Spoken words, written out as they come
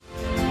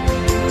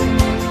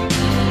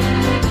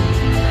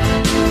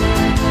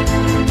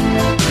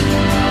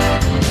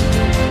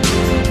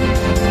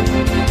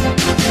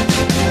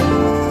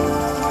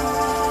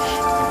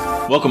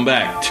Welcome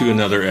back to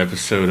another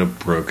episode of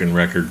Broken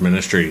Record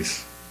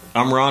Ministries.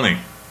 I'm Ronnie.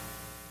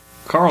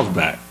 Carl's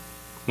back.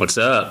 What's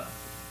up?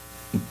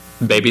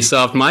 Baby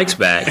Soft Mike's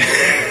back.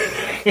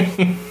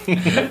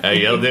 How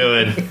y'all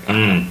doing?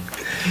 I'm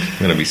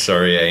gonna be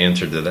sorry I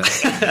answered to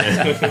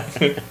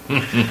that.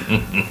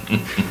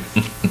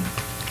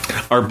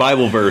 Our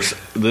Bible verse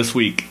this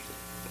week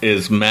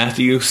is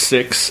Matthew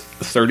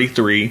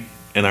 6:33,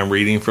 and I'm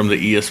reading from the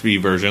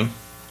ESV version.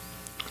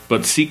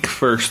 But seek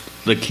first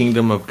the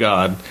kingdom of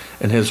God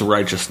and his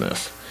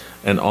righteousness,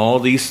 and all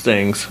these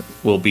things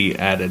will be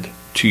added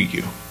to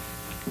you.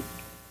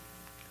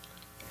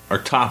 Our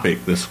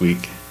topic this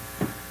week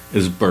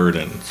is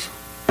burdens.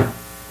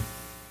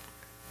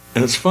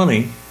 And it's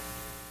funny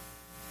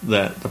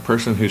that the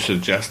person who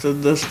suggested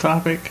this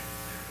topic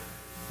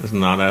is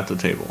not at the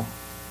table.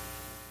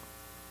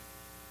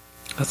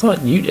 I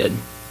thought you did.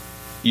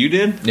 You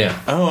did?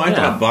 Yeah. Oh, I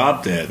thought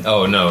Bob did.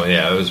 Oh, no,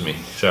 yeah, it was me.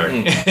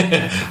 Sorry.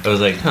 I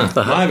was like, huh.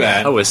 My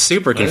bad. I was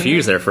super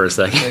confused there for a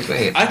second. Like,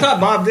 wait. I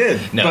thought Bob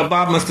did. No. But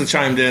Bob must have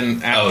chimed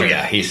in after. Oh,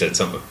 yeah, he said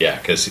something. Yeah,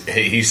 because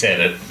he said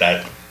it.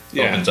 That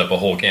opens up a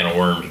whole can of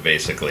worms,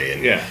 basically.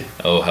 And,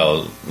 oh,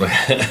 how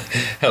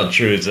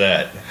true is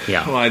that?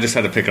 Yeah. Well, I just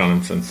had to pick on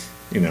him since,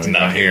 he's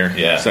not here.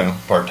 Yeah, So,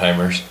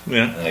 part-timers.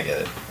 yeah. I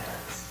get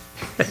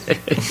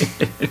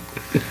it.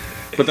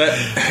 But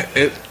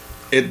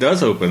it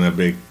does open a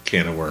big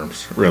can of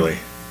worms, really.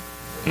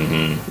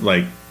 Mm-hmm.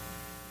 Like,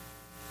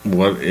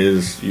 what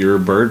is your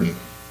burden?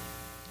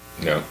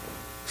 No.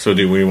 So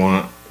do we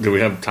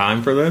have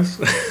time for this?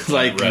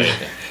 Like, Right.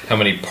 How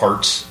many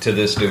parts to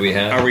this do we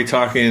have? Are we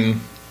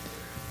talking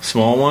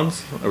small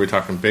ones? Are we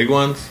talking big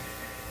ones?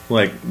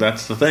 Like,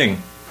 that's the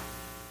thing.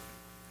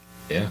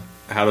 Yeah.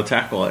 How to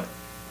tackle it.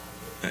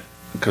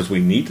 Because we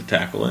need to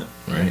tackle it.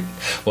 Right.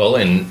 Well,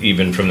 and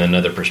even from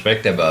another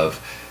perspective of,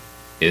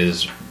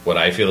 is what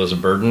I feel is a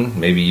burden,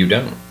 maybe you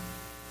don't.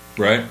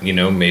 Right.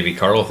 Maybe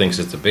Carl thinks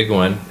it's a big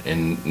one,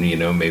 and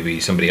maybe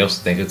somebody else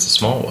thinks it's a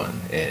small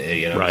one.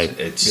 Right.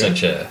 It's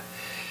such a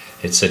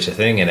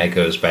thing, and that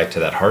goes back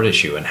to that heart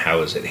issue and how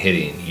is it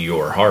hitting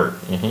your heart?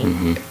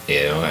 Mm-hmm.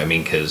 Mm-hmm.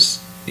 Because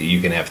you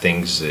can have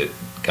things that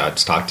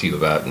God's talked to you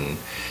about, and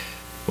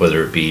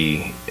whether it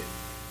be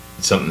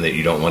something that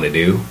you don't want to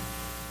do,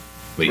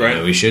 but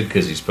we should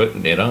because He's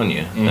putting it on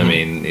you. Mm-hmm. I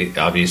mean,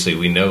 obviously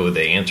we know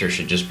the answer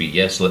should just be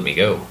yes, let me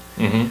go.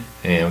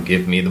 Mm-hmm.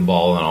 Give me the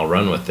ball and I'll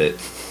run with it.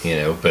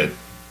 But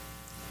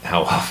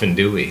how often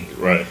do we?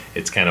 Right.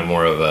 It's kind of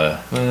more of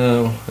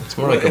it's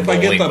more like a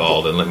bowling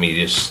ball than let me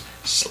just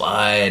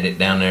slide it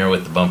down there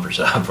with the bumpers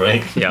up,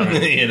 right?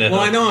 Yeah. Well,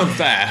 I know I'm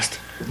fast,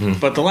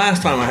 but the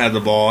last time I had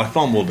the ball, I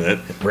fumbled it.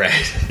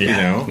 Right.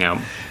 Yeah.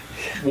 Yeah.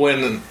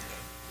 When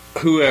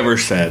whoever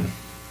said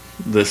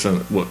this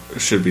what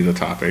should be the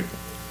topic,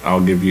 I'll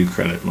give you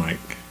credit, Mike.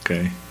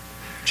 Okay.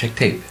 Check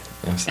tape.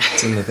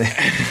 That's in the thing.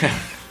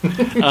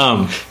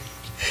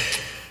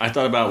 I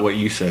thought about what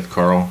you said,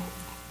 Carl,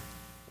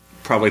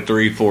 probably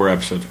 3-4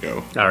 episodes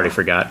ago. I already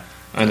forgot.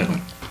 I know.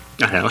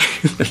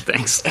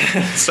 Thanks.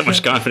 So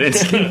much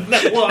confidence.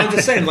 Well, I'm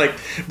just saying,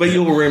 but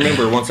you'll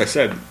remember once I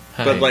said.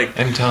 Hi, But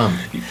I'm Tom.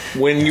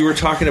 when you were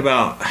talking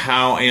about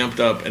how amped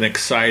up and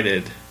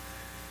excited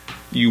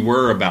you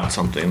were about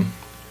something,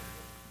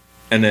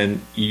 and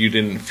then you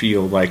didn't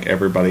feel like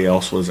everybody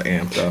else was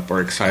amped up or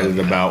excited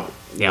about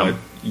what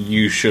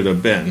you should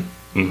have been.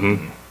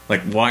 Mm-hmm.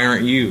 Like, why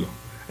aren't you?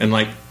 And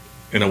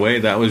in a way,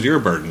 that was your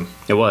burden.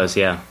 It was,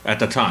 yeah. At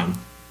the time,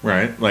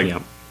 right?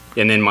 Yeah.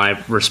 And then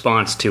my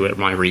response to it,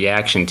 my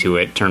reaction to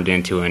it, turned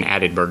into an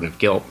added burden of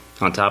guilt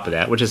on top of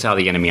that, which is how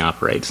the enemy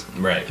operates.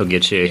 Right. He'll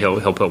get you.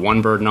 He'll put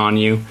one burden on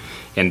you,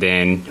 and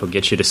then he'll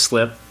get you to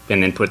slip,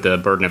 and then put the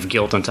burden of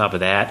guilt on top of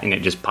that, and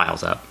it just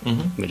piles up.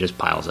 Mm-hmm. It just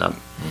piles up.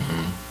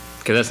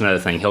 Because that's another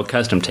thing. He'll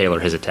custom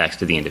tailor his attacks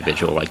to the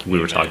individual, like we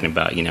were talking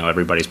about.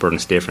 Everybody's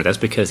burden's different. That's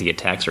because the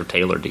attacks are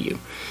tailored to you.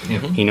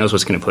 Mm-hmm. He knows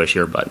what's going to push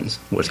your buttons,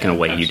 what's going to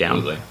weigh you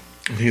down.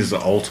 He's the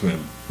ultimate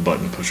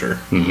button pusher.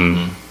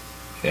 Mm-hmm.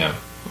 Yeah.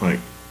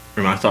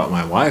 And I thought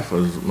my wife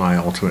was my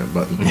ultimate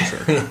button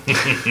pusher.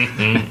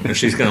 And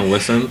she's going to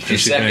listen.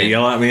 She's going to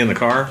yell at me in the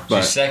car,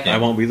 but I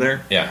won't be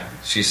there. Yeah,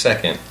 she's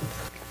second.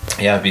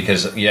 Yeah,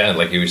 because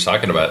like he was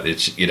talking about,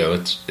 it's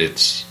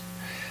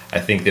I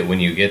think that when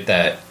you get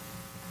that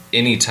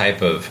any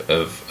type of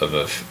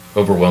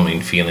overwhelming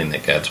feeling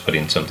that God's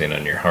putting something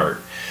on your heart,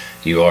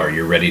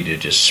 you're ready to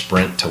just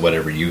sprint to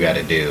whatever you got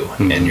to do,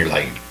 and you're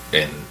like,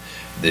 and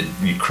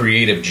the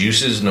creative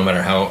juices, no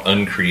matter how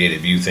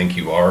uncreative you think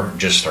you are,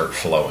 just start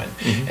flowing.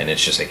 And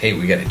it's just like, hey,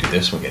 we got to do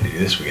this, we got to do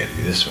this, we got to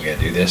do this, we got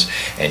to do this,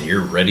 and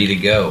you're ready to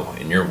go,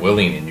 and you're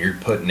willing, and you're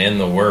putting in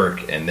the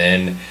work, and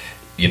then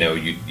you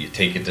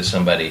take it to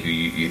somebody who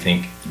you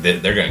think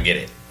that they're going to get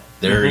it,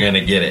 they're going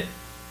to get it,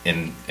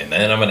 and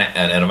then I'm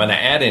gonna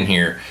add in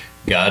here,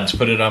 God's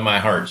put it on my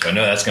heart, so I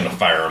know that's going to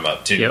fire them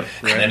up too. Yep.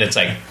 And then it's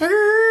like,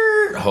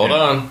 hold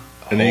on.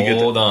 And then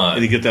Hold on.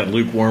 And you get that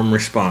lukewarm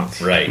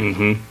response. Right.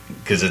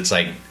 Because it's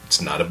like,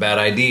 it's not a bad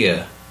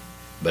idea,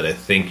 but I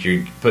think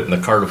you're putting the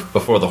cart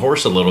before the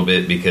horse a little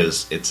bit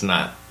because it's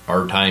not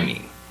our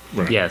timing.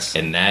 Right. Yes.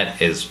 And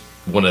that is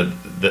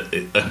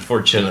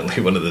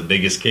unfortunately one of the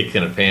biggest kick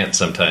in the pants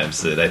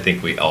sometimes that I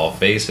think we all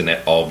face, and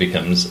it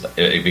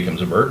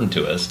becomes a burden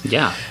to us.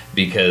 Yeah.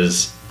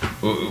 Because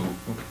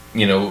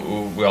we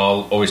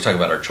all always talk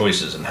about our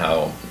choices and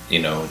how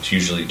it's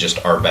usually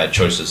just our bad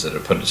choices that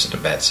have put us in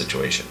a bad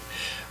situation.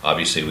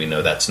 Obviously, we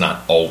know that's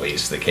not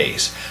always the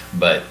case,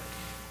 but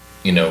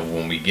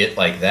when we get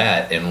like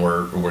that and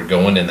we're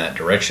going in that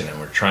direction and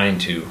we're trying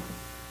to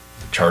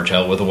charge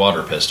hell with a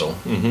water pistol,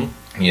 and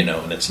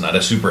it's not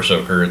a super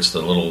soaker, it's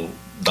the little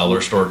dollar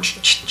store,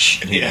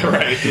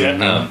 right,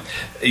 yeah.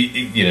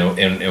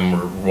 And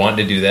we're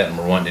wanting to do that and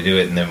we're wanting to do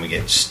it, and then we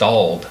get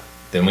stalled.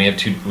 Then we have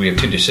two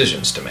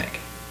decisions to make.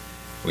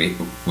 We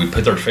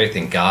put our faith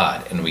in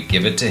God and we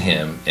give it to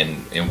Him,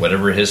 and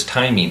whatever His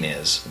timing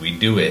is, we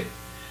do it,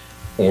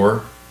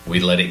 or we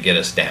let it get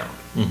us down.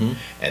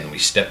 And we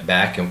step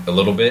back a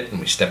little bit and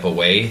we step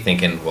away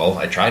thinking, well,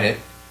 I tried it.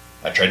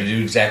 I tried to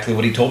do exactly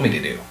what He told me to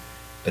do,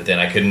 but then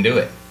I couldn't do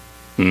it.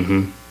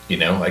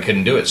 I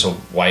couldn't do it, so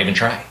why even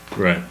try?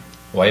 Right.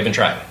 Why even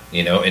try?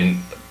 And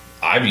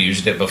I've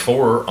used it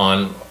before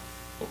on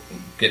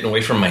getting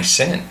away from my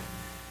sin.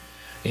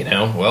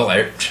 Well,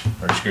 I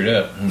screwed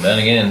up. I'm done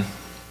again.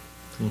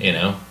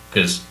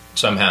 Because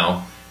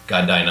somehow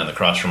God dying on the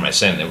cross for my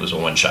sin, it was a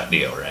one-shot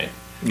deal, right?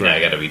 Now I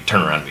got to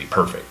turn around and be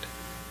perfect.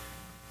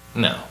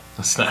 No,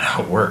 that's not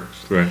how it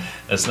works. Right.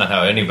 That's not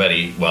how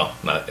anybody. Well,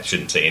 I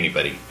shouldn't say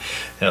anybody.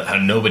 How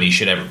nobody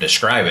should ever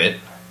describe it.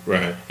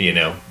 Right.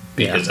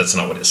 Because that's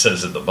not what it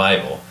says in the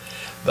Bible.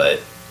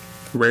 But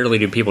Rarely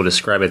do people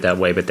describe it that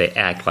way, but they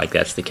act like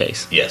that's the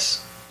case.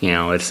 yes,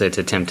 It's a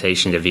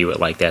temptation to view it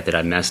like that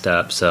I messed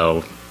up,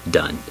 so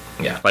done.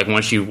 yeah, Like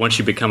once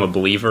you become a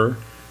believer,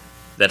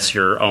 that's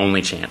your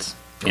only chance.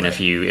 And Right.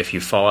 if you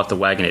fall off the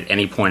wagon at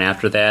any point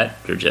after that,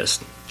 you're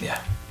just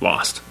yeah,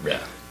 lost. yeah.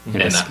 And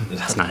And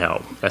that's not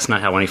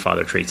how any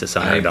father treats a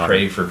son or I a daughter.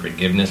 pray for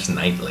forgiveness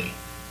nightly.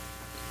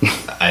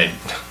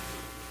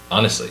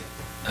 Honestly,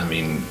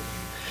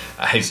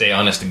 I say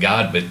honest to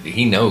God, but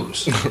He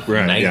knows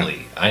Right, nightly.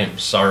 yeah. I am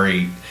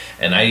sorry,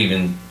 and I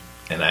don't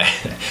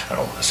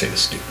want to say the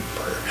stupid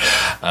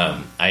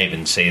part. I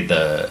even say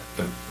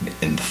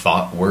in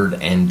thought, word,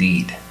 and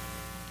deed.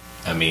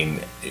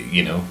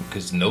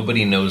 Because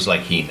nobody knows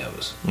like He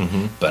knows.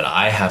 But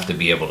I have to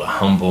be able to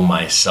humble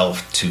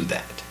myself to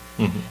that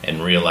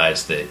and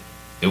realize that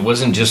it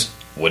wasn't just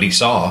what He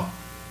saw.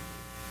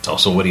 It's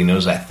also what He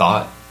knows I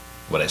thought,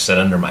 what I said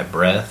under my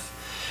breath,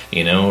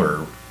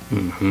 or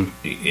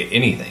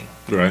anything.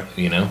 Right.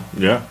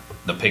 Yeah.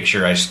 The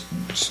picture I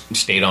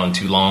stayed on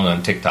too long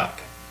on TikTok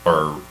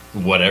or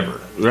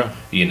whatever. Yeah.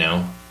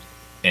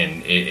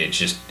 And it's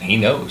just, He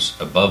knows.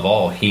 Above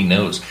all, He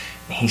knows.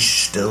 He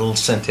still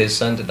sent His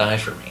Son to die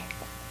for me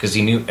because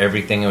He knew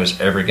everything I was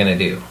ever going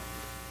to do.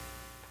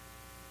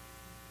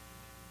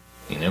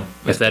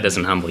 If that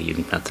doesn't humble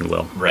you, nothing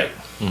will. Right.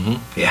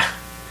 Yeah.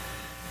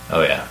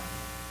 Oh yeah.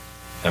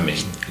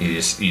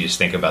 You just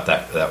think about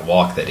that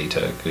walk that He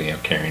took,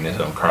 carrying His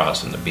own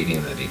cross and the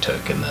beating that He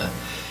took, and the.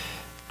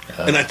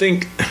 And I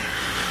think,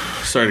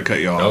 sorry to cut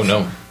you off. Oh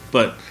no.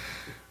 But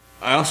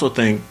I also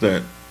think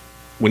that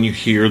when you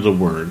hear the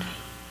word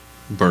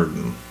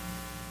burden,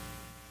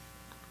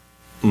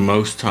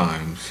 most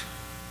times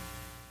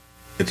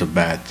it's a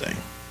bad thing.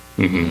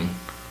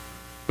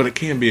 But it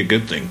can be a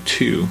good thing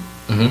too.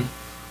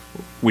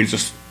 We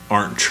just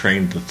aren't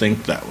trained to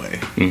think that way.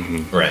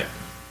 Right.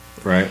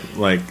 Right?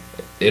 Like,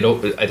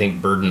 I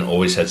think burden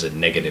always has a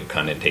negative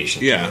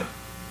connotation. yeah.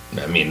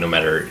 To it. No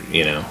matter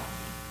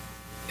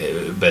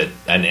but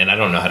and I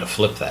don't know how to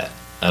flip that.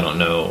 I don't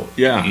know.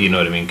 Yeah. You know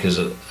what I mean? Because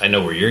I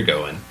know where you're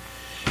going.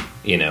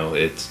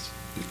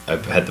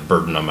 I've had the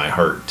burden on my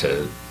heart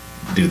to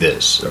do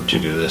this or to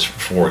do this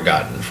for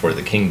God and for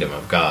the kingdom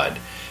of God,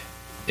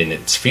 and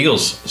it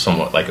feels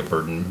somewhat like a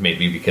burden,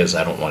 maybe because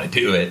I don't want to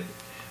do it.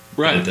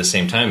 Right. But at the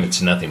same time,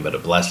 it's nothing but a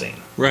blessing.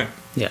 Right.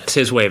 Yeah, it's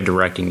His way of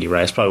directing you, right?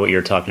 That's probably what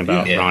you're talking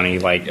about, Yeah. Ronnie.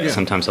 Like, Yeah.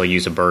 sometimes He'll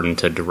use a burden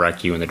to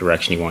direct you in the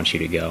direction He wants you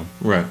to go.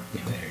 Right.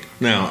 There you go.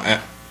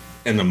 Now,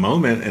 in the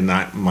moment, and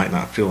that might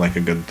not feel like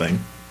a good thing.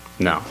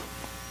 No.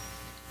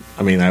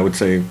 I would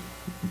say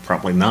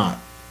probably not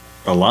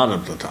a lot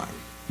of the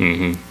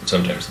time.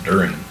 Sometimes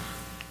during.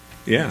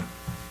 Yeah.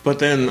 But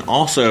then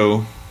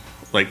also,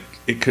 like,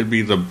 it could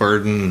be the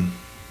burden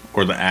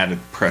or the added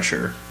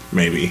pressure,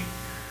 maybe,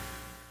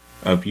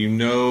 of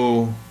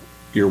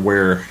you're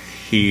where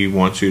He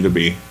wants you to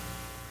be,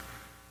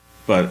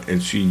 but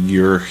it's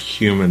your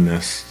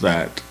humanness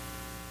that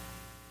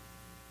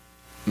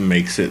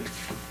makes it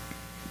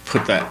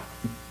put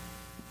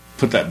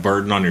that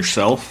burden on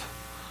yourself,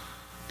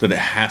 that it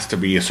has to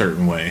be a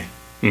certain way,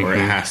 or it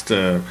has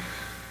to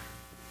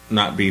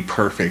not be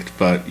perfect,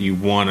 but you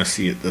want to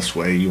see it this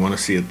way, you want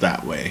to see it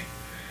that way,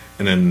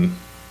 and then,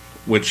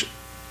 which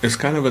is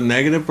kind of a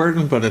negative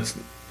burden, but it's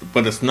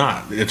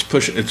not.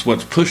 It's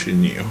what's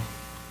pushing you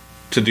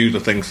to do the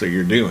things that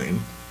you're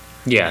doing.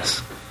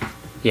 Yes.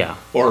 Yeah.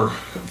 Or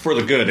for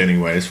the good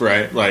anyways,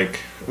 right? Like,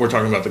 We're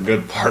talking about the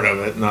good part of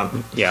it, not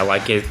Yeah,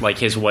 like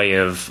his way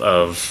of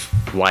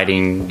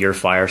lighting your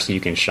fire so you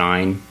can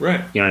shine.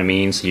 right. You know what I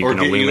mean? So you Or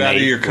can get you out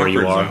of your illuminate where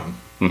you comfort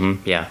are.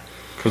 zone. Yeah.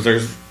 Because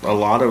there's a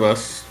lot of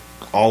us,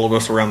 all of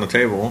us around the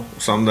table,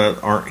 some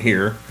that aren't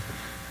here,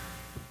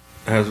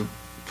 has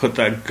put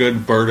that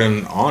good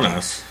burden on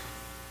us,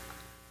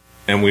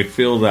 and we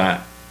feel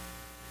that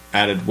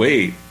added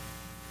weight,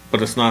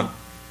 but it's not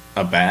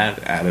a bad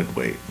added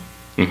weight.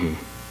 Mm-hmm.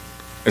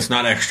 It's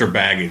not extra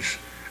baggage.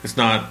 It's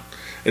not.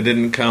 It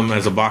didn't come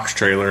as a box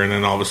trailer, and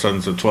then all of a sudden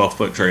it's a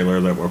 12-foot trailer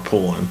that we're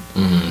pulling.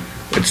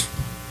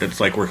 Mm-hmm. It's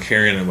like we're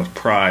carrying it with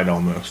pride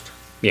almost,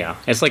 Yeah.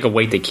 It's like a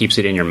weight that keeps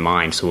it in your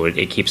mind, so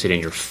it keeps it in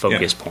your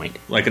focus point.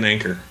 like an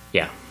anchor.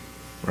 Yeah.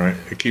 Right?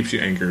 It keeps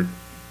you anchored.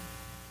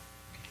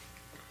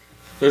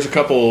 There's a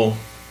couple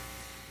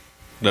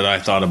that I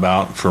thought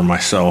about for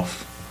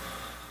myself,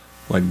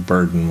 like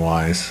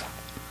burden-wise,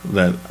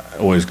 that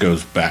always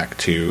goes back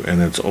to,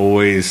 and it's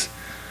always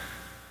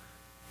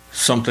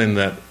something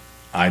that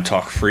I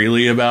talk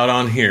freely about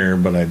on here,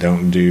 but I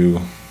don't do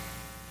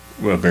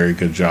a very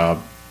good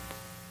job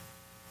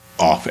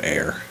off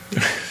air.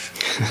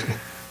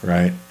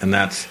 Right? And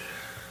that's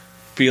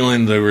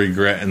feeling the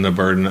regret and the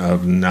burden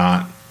of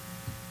not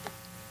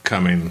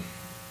coming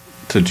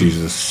to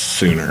Jesus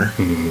sooner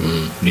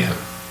Yeah.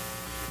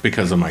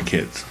 because of my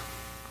kids,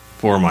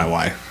 for my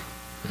wife,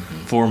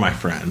 for my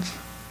friends.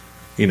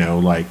 You know,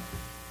 like,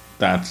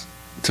 that's,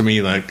 to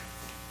me, like,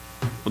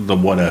 the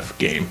what if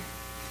game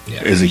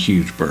Yeah. is a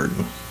huge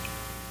burden.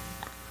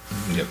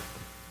 Yep.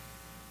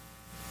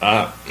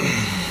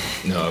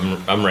 No,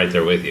 I'm right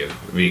there with you.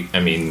 I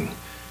mean,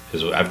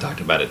 because I've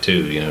talked about it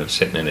too. You know,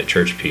 sitting in a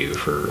church pew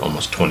for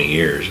almost 20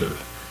 years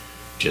of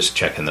just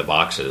checking the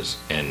boxes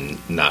and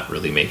not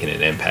really making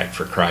an impact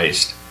for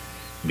Christ,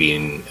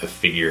 being a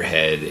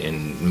figurehead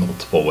in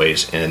multiple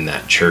ways in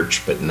that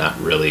church, but not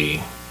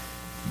really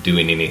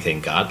doing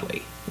anything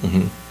godly.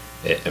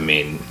 Mm-hmm. I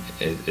mean,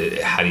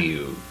 how do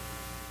you,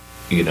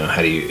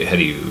 how do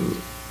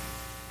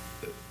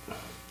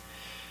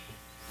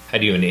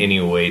you in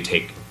any way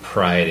take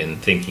pride in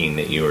thinking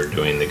that you were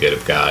doing the good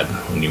of God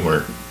when you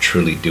weren't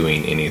truly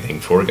doing anything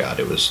for God?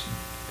 It was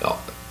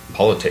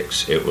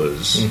politics. It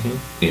was,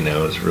 it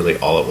was really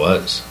all it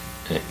was.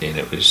 And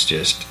it was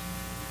just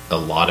a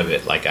lot of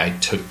it. Like, I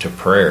took to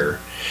prayer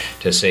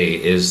to say,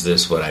 is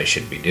this what I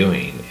should be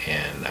doing?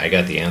 And I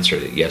got the answer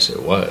that yes,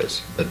 it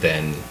was. But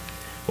then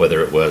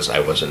whether it was I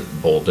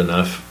wasn't bold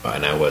enough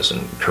and I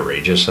wasn't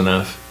courageous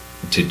enough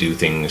to do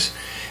things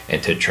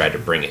and to try to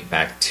bring it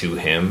back to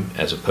him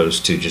as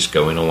opposed to just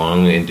going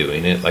along and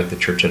doing it like the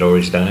church had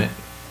always done it,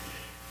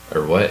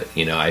 or what,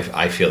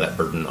 I feel that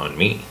burden on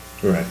me.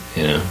 Right.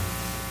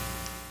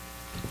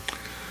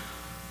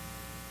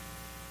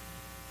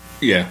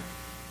 Yeah.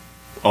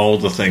 All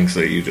the things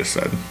that you just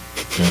said.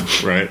 Yeah.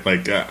 Right?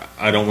 Like,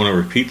 I don't want to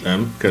repeat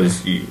them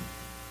because you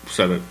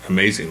said it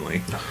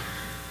amazingly.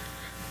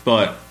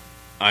 But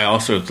I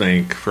also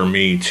think for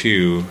me,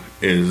 too,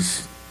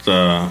 is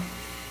I'm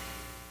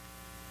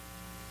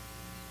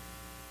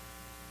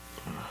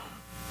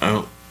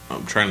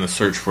trying to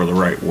search for the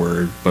right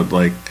word, but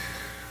like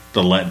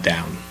the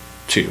letdown,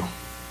 too.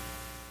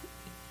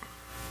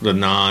 The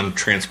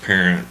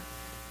non-transparent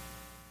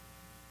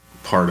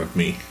part of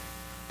me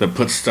that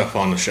puts stuff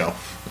on the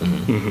shelf,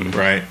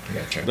 right?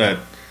 Gotcha. That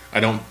I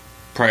don't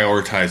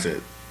prioritize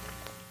it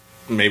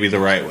maybe the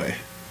right way.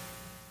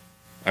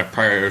 I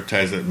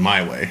prioritize it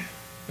my way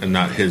and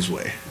not his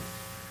way.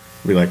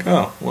 Be like,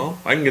 oh, well,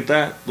 I can get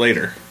that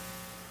later.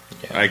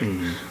 Yeah.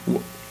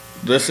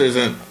 This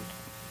isn't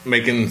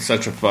making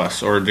such a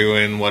fuss or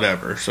doing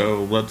whatever,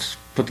 so let's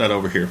put that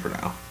over here for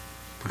now.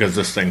 Because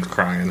this thing's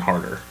crying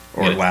harder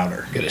or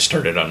louder. Get it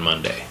started on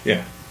Monday.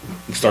 Yeah.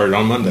 It started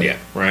on Monday. Yeah.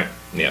 Right?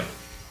 Yeah.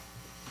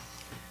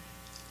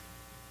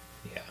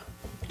 Yeah.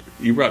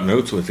 You brought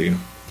notes with you.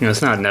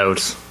 It's not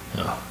notes.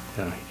 Oh.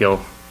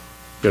 You'll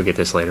get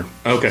this later.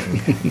 Okay.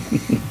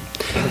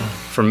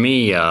 For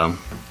me, it's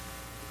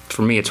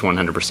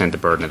 100% the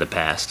burden of the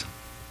past.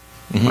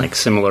 Like,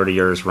 similar to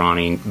yours,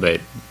 Ronnie,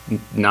 but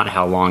not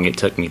how long it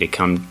took me to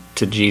come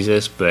to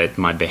Jesus, but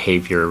my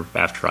behavior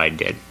after I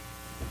did.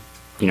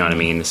 You know what I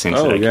mean? In the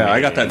sense that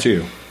I got that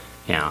too.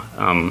 Yeah.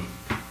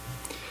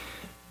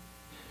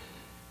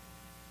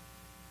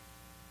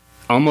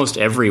 Almost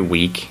every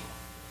week,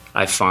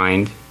 I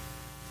find,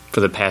 for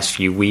the past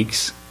few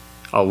weeks,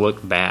 I'll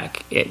look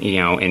back at,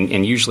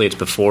 and usually it's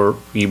before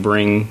you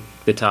bring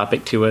the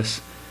topic to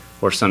us,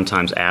 or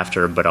sometimes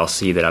after, but I'll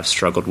see that I've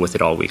struggled with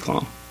it all week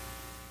long.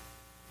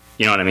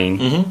 You know what I mean?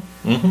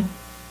 Mm-hmm.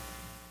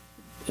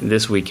 Mm-hmm.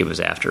 This week it was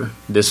after.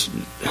 This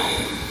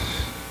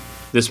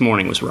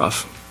morning was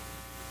rough.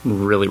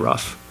 Really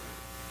rough.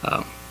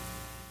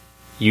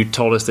 You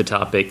told us the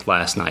topic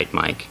last night,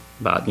 Mike,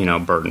 about,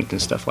 burdens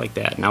and stuff like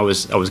that. And I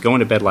was going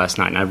to bed last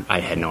night, and I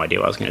had no idea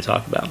what I was going to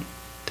talk about,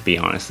 to be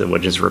honest. I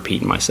was just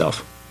repeating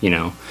myself,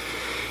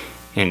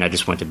 And I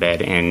just went to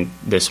bed. And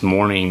this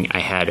morning I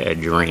had a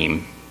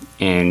dream.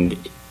 And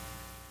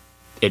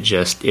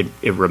it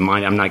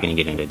reminded, I'm not going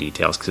to get into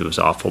details because it was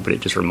awful, but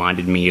it just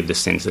reminded me of the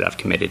sins that I've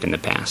committed in the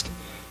past,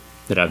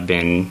 that I've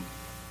been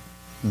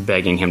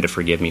begging him to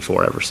forgive me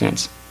for ever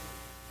since.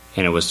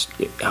 And I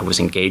was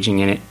engaging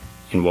in it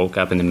and woke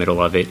up in the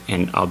middle of it,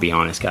 and I'll be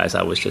honest, guys,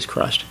 I was just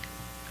crushed.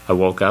 I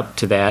woke up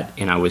to that,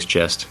 and I was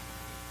just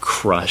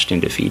crushed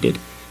and defeated.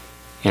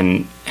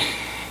 And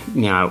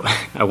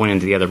I went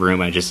into the other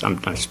room, and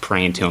I'm just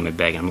praying to him and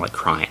begging. I'm like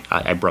crying.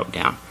 I broke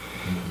down.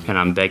 And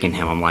I'm begging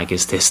him. I'm like,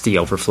 is this the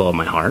overflow of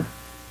my heart?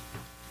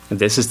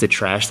 This is the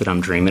trash that I'm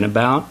dreaming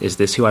about? Is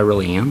this who I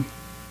really am?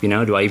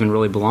 Do I even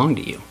really belong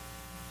to you?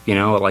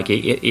 Like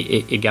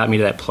it got me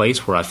to that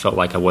place where I felt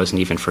like I wasn't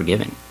even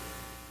forgiven.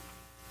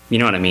 You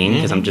know what I mean?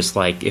 Because I'm just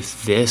like,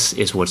 if this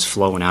is what's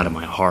flowing out of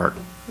my heart,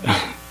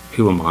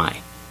 who am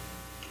I?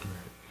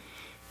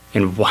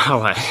 And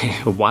while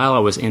I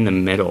was in the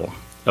middle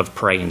of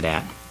praying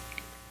that,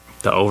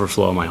 the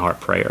overflow of my heart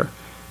prayer,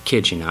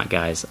 kid you not,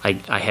 guys, I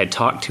had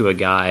talked to a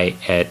guy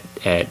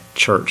at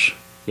church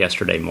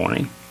yesterday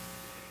morning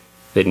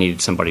that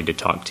needed somebody to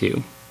talk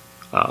to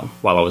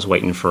while I was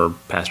waiting for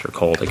Pastor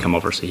Cole to come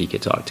over so he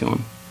could talk to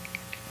him.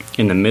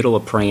 In the middle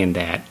of praying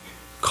that,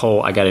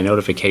 I got a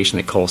notification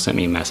that Cole sent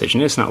me a message,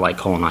 and it's not like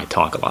Cole and I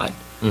talk a lot.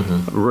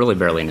 I really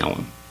barely know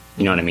him.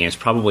 You know what I mean? It's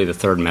probably the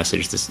third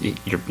message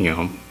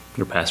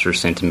your pastor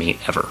sent to me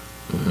ever.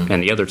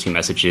 And the other two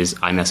messages,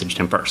 I messaged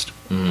him first.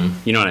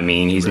 You know what I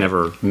mean? He's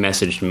never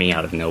messaged me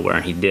out of nowhere,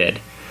 and he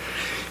did.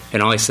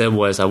 And all I said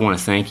was, I want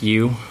to thank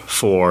you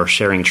for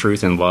sharing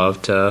truth and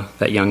love to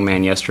that young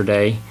man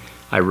yesterday.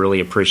 I really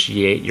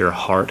appreciate your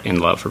heart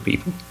and love for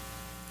people.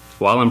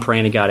 While I'm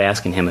praying to God,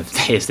 asking him,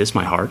 is this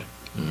my heart?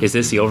 Is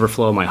this the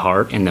overflow of my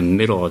heart? In the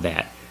middle of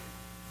that,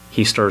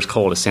 he stirs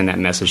Cole to send that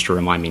message to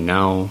remind me,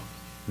 no,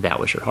 that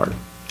was your heart.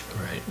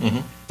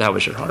 Right. That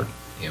was your heart.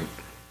 Yep.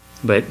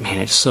 But, man,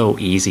 it's so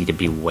easy to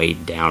be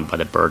weighed down by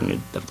the burden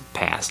of the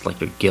past,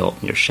 like your guilt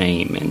and your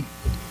shame. And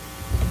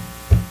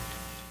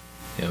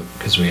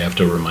because we have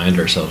to remind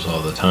ourselves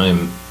all the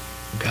time,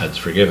 God's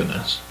forgiven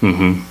us.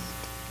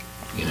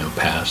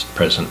 Past,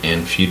 present,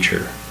 and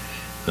future.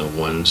 The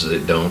ones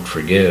that don't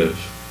forgive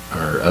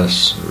are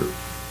us.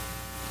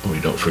 We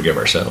don't forgive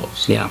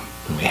ourselves. Yeah.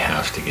 And we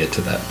have to get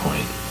to that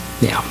point.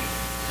 Yeah.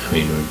 I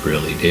mean, we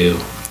really do.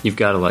 You've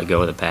got to let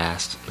go of the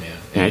past. Yeah.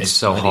 And it's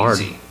so hard.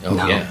 Easy. Oh,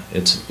 no. Yeah.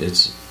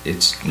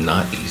 It's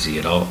not easy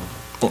at all.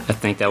 I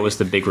think that was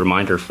the big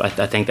reminder. I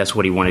think that's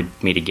what he wanted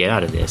me to get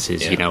out of this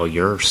is,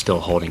 you're still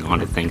holding on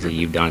to things that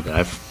you've done that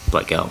I've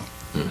let go.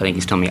 I think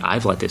he's telling me,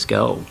 I've let this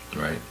go.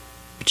 Right.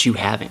 But you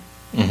haven't.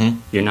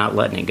 You're not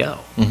letting it go.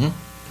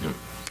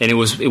 And it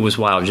was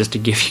wild. Just to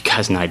give you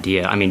guys an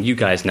idea. I mean, you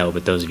guys know,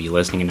 but those of you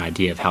listening, an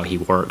idea of how he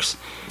works.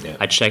 Yeah.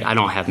 I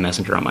don't have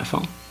Messenger on my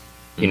phone.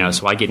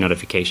 So I get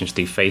notifications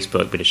through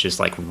Facebook, but it's just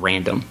like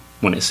random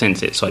when it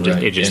sends it. So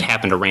it just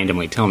happened to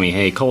randomly tell me,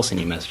 hey, Cole sent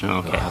you a message. Oh,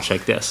 okay, I'll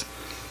check this.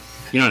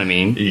 You know what I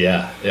mean?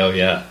 Yeah. Oh,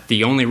 yeah.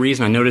 The only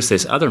reason I noticed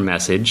this other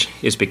message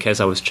is because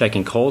I was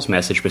checking Cole's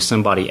message with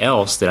somebody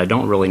else that I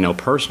don't really know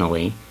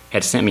personally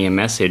had sent me a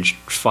message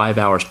 5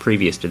 hours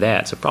previous to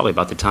that. So probably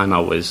about the time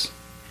I was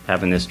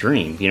having this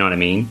dream. You know what I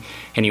mean?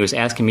 And he was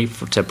asking me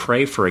to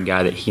pray for a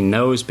guy that he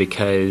knows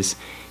because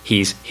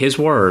he's, his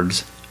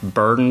words,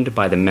 burdened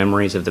by the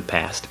memories of the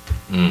past.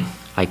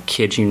 I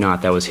kid you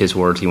not, that was his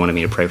words. He wanted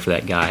me to pray for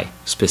that guy,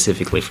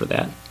 specifically for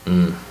that.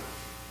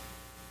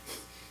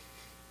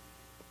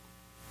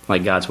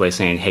 Like God's way of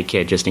saying, hey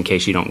kid, just in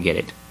case you don't get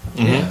it.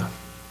 Yeah.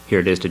 Here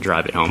it is to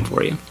drive it home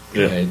for you.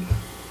 Yeah. Right.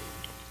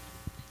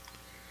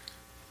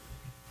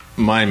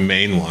 My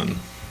main one,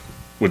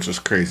 which is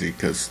crazy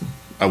because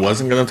I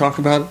wasn't going to talk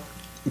about it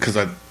because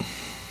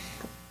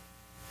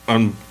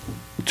I'm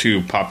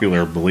too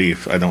popular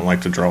belief. I don't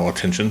like to draw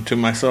attention to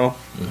myself.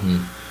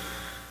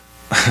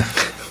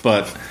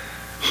 But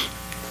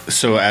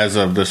so as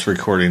of this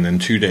recording in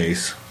 2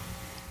 days,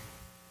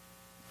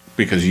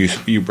 because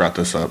you brought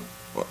this up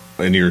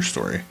in your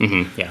story.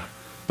 Yeah.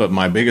 But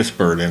my biggest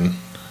burden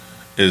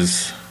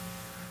is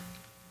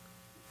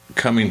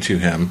coming to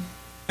him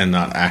and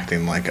not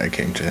acting like I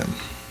came to him.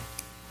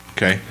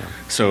 Okay?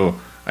 So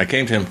I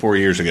came to him 4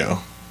 years ago,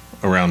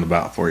 around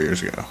about 4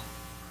 years ago.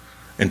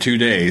 In 2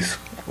 days,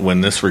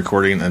 when this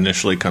recording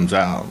initially comes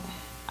out,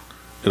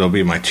 it'll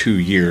be my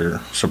 2-year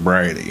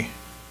sobriety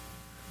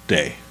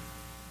day.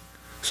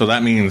 So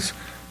that means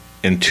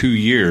in 2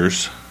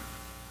 years,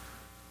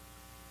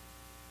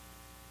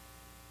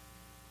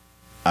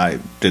 I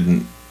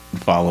didn't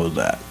follow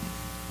that.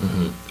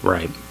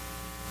 Right.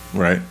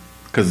 Right?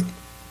 Because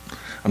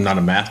I'm not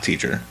a math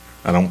teacher.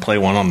 I don't play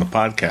one on the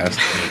podcast.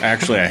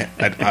 Actually,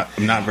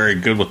 I'm not very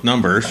good with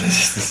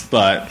numbers,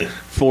 but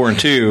 4 and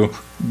 2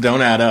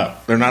 don't add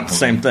up. They're not the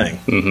same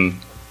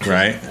thing.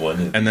 Right?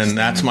 And then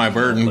that's my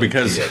burden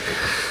because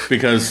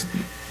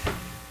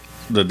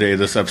the day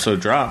this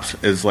episode drops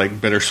is like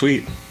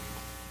bittersweet.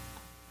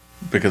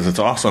 Because it's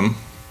awesome.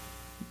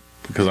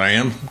 Because I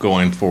am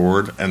going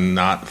forward and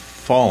not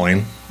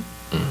falling.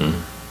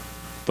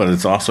 But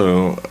it's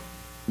also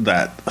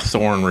that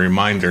thorn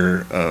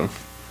reminder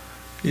of,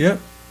 yep,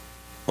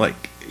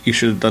 like you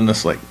should have done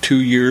this like 2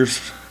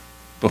 years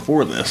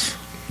before this.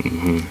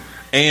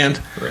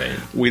 And Right.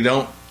 we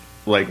don't,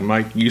 like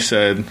Mike, you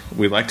said,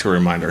 we like to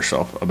remind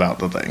ourselves about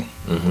the thing.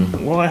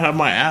 Well, I have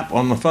my app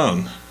on the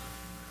phone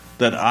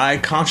that I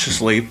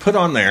consciously put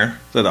on there,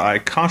 that I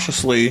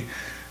consciously,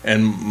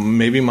 and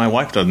maybe my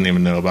wife doesn't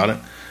even know about it.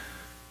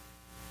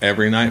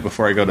 Every night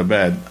before I go to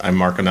bed, I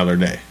mark another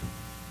day.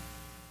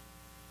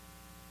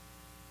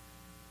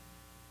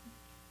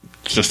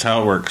 It's just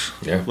how it works.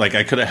 Yeah. Like,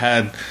 I could have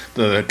had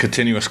the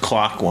continuous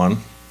clock one,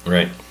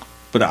 Right.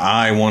 but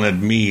I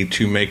wanted me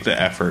to make the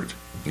effort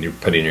You're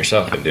putting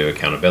yourself into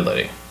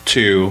accountability.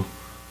 to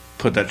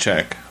put that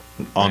check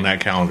on that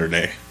calendar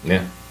day.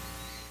 Yeah.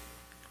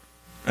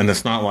 And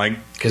it's not like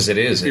Because it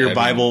is. your I mean,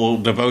 Bible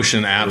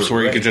devotion apps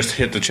where you Right. could just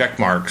hit the check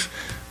marks.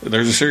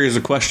 There's a series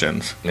of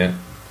questions. Yeah.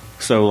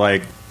 So,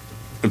 like,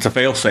 it's a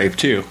fail-safe,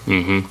 too.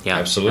 Yeah,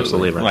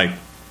 Absolutely. right. Like,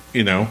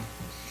 you know,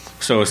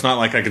 so it's not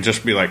like I could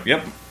just be like,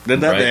 yep,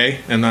 did that Right. day,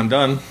 and I'm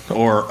done.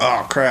 Or,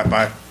 oh, crap,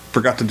 I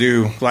forgot to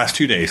do last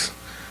 2 days.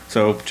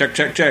 So, check,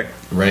 check, check.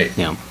 Right.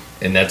 Yeah.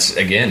 And that's,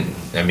 again,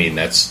 I mean,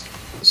 that's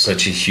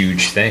such a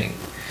huge thing.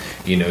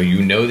 You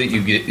know that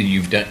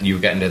you've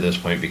gotten to this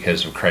point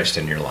because of Christ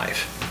in your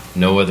life.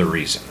 No other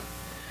reason.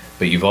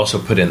 But you've also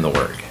put in the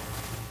work.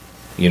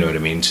 You know what I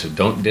mean? So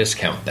don't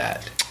discount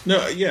that.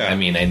 No, yeah. I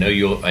mean, I know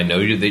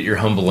that you're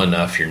humble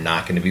enough. You're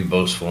not going to be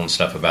boastful and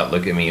stuff about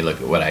look at me,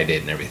 look at what I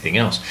did, and everything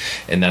else.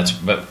 And that's,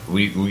 but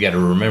we got to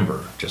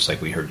remember, just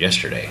like we heard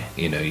yesterday.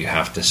 You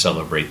have to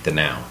celebrate the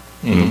now.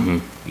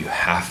 You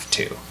have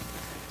to.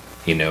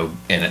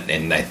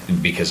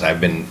 Because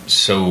I've been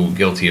so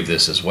guilty of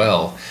this as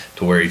well,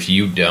 to where if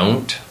you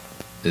don't,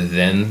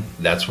 then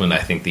that's when I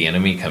think the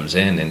enemy comes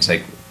in and it's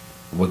like,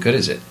 what good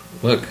is it?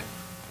 Look,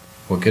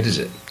 what good is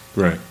it?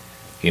 right.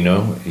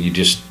 You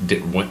just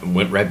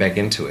went right back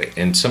into it.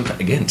 And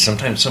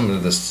sometimes some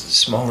of the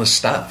smallest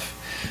stuff,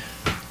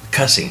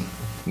 cussing,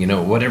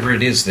 whatever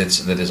it is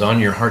that is on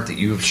your heart that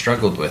you have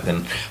struggled with.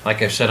 And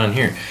like I've said on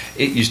here,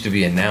 it used to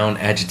be a noun,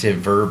 adjective,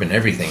 verb, and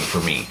everything for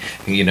me.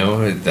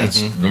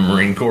 That's the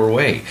Marine Corps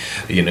way.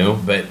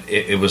 But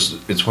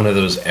it's one of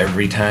those,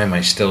 every time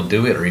I still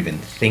do it or even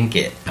think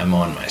it, I'm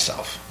on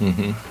myself.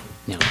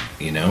 Yeah.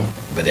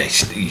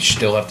 But you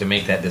still have to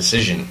make that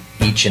decision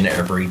each and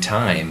every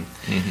time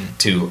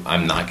to,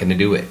 I'm not going to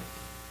do it.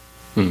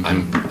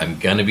 I'm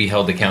going to be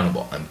held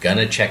accountable. I'm going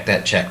to check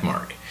that check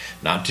mark.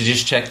 Not to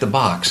just check the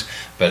box,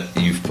 but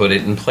you've put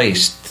it in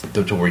place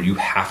to where you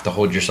have to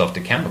hold yourself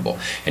accountable.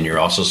 And you're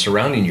also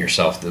surrounding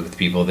yourself with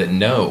people that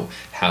know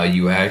how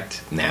you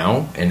act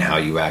now and how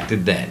you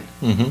acted then.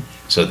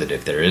 So that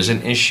if there is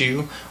an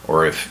issue,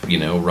 or if,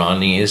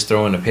 Ronnie is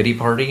throwing a pity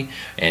party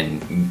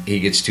and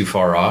he gets too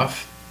far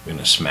off, I'm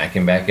going to smack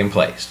him back in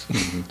place.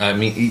 I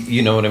mean,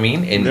 you know what I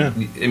mean? And Yeah.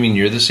 I mean,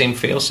 you're the same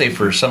fail-safe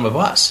for some of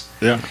us.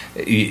 Yeah.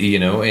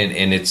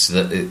 And it's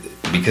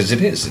because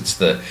it's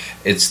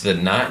the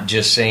not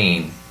just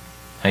saying,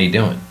 how you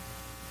doing?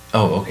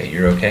 Oh, okay,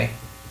 you're okay.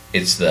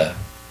 It's the,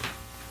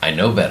 I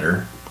know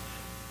better.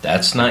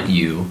 That's not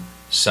you.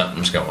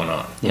 Something's going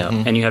on. Yeah.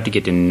 And you have to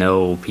get to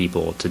know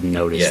people to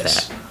notice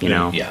Yes. that,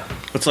 Yeah.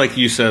 It's like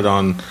you said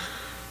on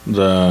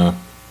the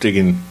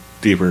Digging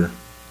Deeper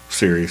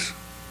series,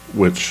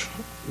 which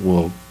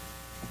we'll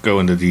go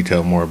into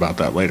detail more about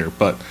that later.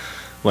 But,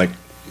 like,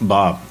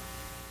 Bob,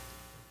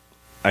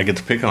 I get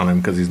to pick on him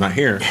because he's not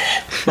here.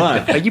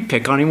 But, You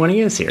pick on him when he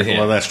is here. Yeah.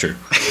 well, that's true.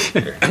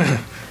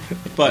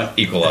 But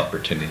Equal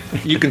opportunity.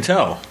 you can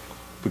tell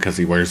because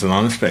he wears it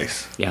on his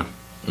face, Yeah.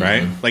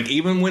 right? Like,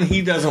 even when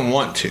he doesn't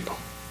want to,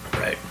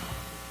 Right.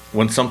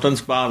 when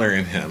something's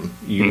bothering him,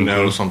 you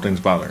know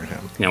something's bothering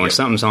him. Now, when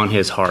something's on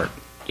his heart,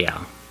 yeah.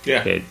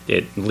 Yeah.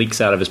 It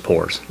leaks out of his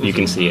pores. You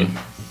can see it.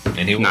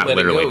 And he won't Not let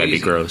literally, it go that'd be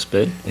easy. gross,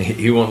 but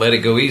He won't let it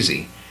go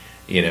easy.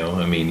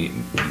 I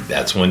mean,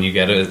 that's when you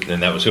gotta,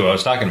 and that was who I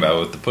was talking about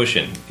with the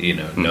pushing.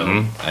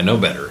 No, I know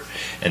better.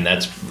 And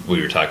that's,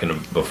 we were talking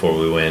before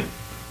we went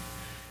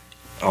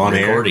On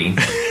air. recording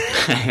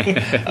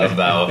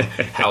about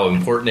how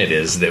important it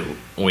is that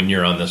when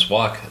you're on this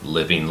walk,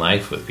 living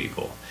life with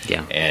people.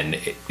 Yeah. And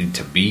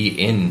to be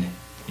in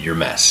your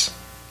mess,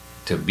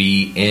 to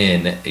be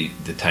in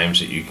the times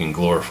that you can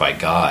glorify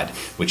God,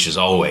 which is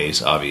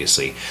always,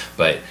 obviously,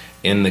 but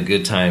in the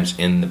good times,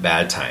 in the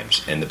bad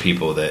times, and the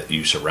people that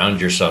you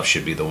surround yourself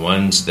should be the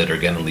ones that are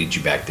going to lead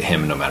you back to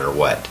Him no matter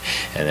what.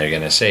 And they're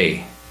going to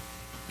say,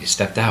 you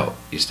stepped out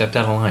of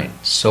line.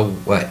 So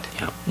what?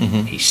 yeah.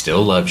 He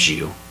still loves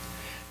you.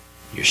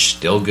 You're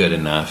still good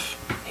enough.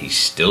 He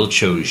still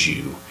chose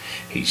you.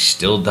 He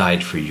still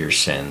died for your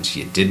sins.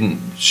 You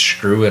didn't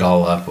screw it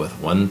all up with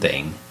one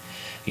thing.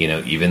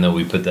 Even though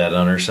we put that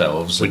on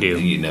ourselves. We do.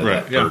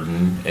 Right, that yeah.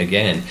 burden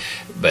again.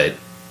 But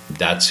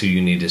that's who you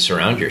need to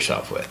surround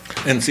yourself with.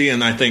 And see,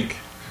 and I think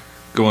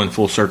going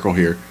full circle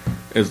here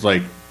is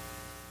like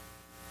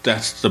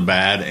that's the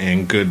bad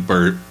and good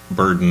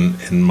burden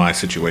in my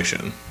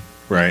situation,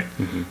 right?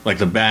 Like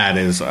the bad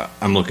is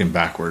I'm looking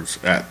backwards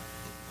at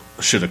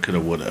shoulda, coulda,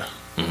 woulda.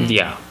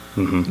 Yeah.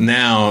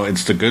 Now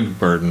it's the good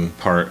burden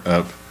part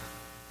of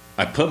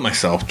I put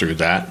myself through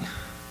that,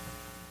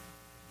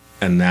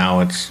 and now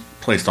it's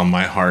placed on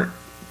my heart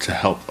to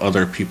help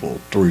other people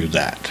through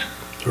that.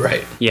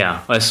 Right.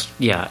 Yeah,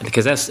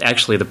 because that's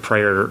actually the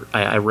prayer.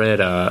 I read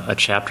a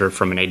chapter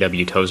from an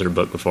A.W. Tozer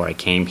book before I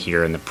came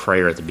here, and the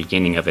prayer at the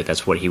beginning of it,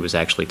 that's what he was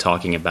actually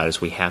talking about, is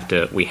we have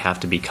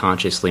to be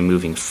consciously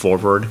moving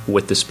forward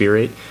with the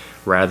Spirit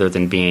rather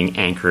than being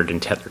anchored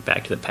and tethered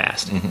back to the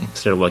past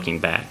instead of looking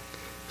back.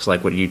 It's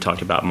like what you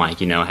talked about, Mike,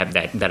 have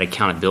that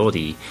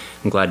accountability.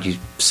 I'm glad you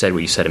said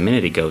what you said a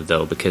minute ago,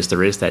 though, because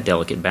there is that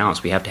delicate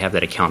balance. We have to have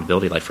that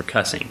accountability, like for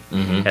cussing,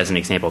 as an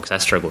example, because I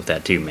struggle with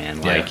that too,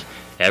 man. Like,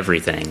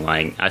 everything.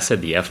 Like, I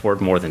said the F word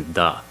more than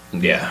the.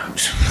 Yeah.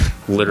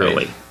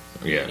 Literally.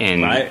 Right. Yeah.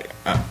 And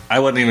I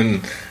wasn't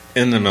even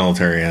in the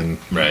military, and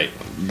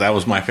that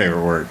was my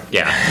favorite word.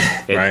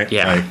 Yeah. Right?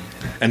 Yeah. Like,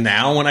 and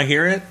now when I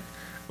hear it,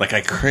 like,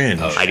 I cringe.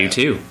 Oh, I do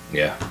too.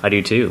 Yeah. I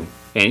do too.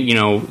 And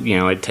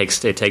it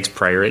takes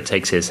prayer, it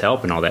takes His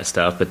help and all that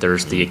stuff. But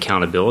there's the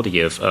accountability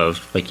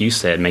of, like you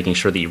said, making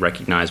sure that you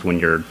recognize when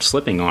you're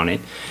slipping on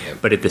it. Yep.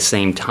 But at the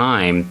same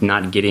time,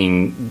 not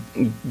getting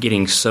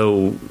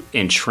so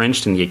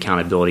entrenched in the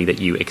accountability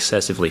that you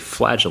excessively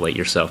flagellate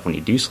yourself when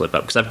you do slip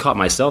up. Because I've caught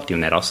myself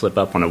doing that. I'll slip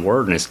up on a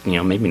word, and it's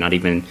maybe not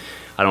even.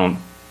 I don't.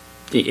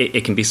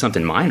 It can be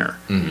something minor,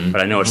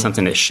 but I know it's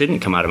something that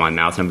shouldn't come out of my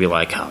mouth, and I'll be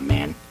like, oh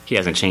man, he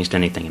hasn't changed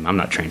anything, and I'm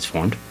not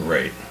transformed.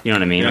 Right. You know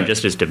what I mean? Yeah. I'm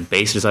just as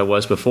debased as I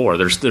was before.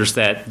 There's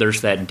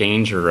that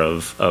danger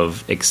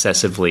of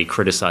excessively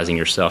criticizing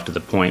yourself to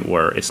the point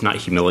where it's not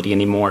humility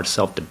anymore; it's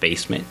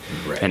self-debasement,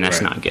 and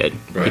that's not good.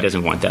 Right. He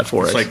doesn't want that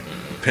for It's us. like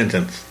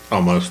penance,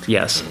 almost.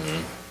 Yes.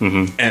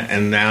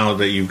 And now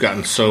that you've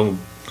gotten so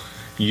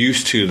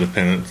used to the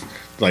penance,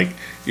 like,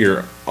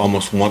 you're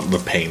almost want the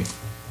pain.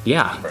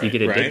 Yeah, you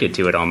get addicted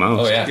to it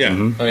almost. Oh, yeah.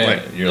 Yeah. Oh, yeah.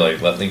 Like- You're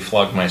like, let me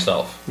flog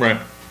myself. Right.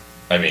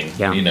 I mean,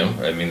 Yeah.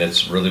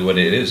 that's really what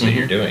it is that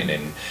you're doing.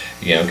 And,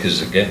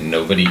 because, again,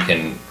 nobody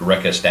can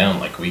wreck us down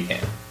like we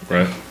can.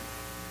 Right.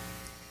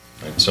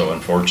 It's so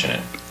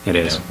unfortunate. It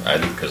is.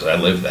 Because I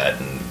lived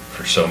that and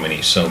for so many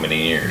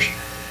years.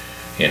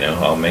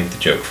 I'll make the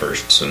joke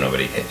first so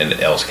nobody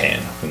else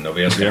can. And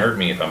nobody else can hurt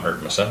me if I'm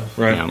hurting myself.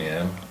 Right.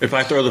 Yeah. If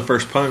I throw the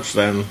first punch,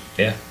 then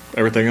Yeah.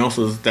 everything else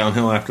is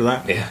downhill after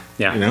that. Yeah.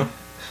 Yeah.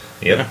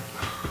 Yep.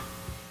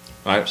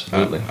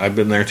 Absolutely. I've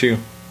been there too.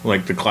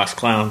 Like the class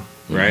clown,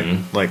 right?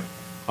 Like,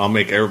 I'll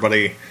make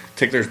everybody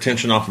take their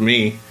attention off of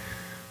me,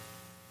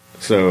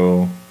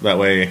 so that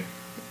way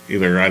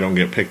either I don't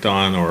get picked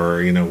on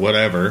or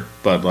whatever.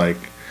 But like,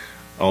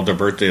 I'll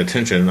divert the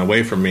attention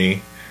away from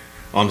me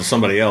onto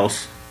somebody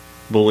else,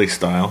 bully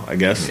style, I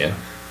guess. Yeah.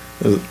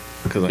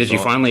 Did you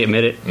finally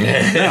admit it?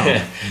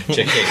 No.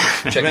 Check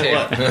tape. Check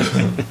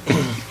tape.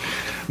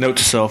 Note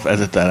to self: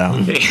 edit that out.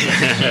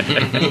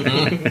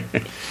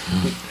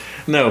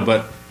 No,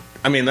 but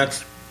I mean,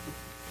 that's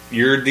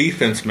your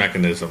defense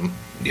mechanism,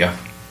 Yeah.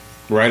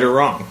 right or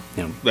wrong.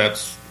 Yeah.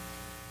 That's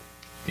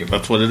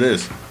what it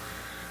is,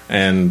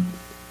 and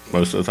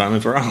most of the time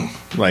it's wrong.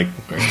 Like,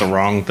 it's the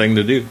wrong thing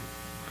to do.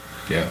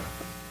 Yeah.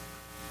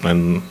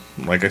 And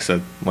like I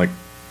said, like,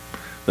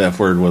 the F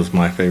word was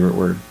my favorite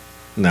word.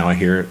 Now I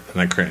hear it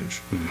and I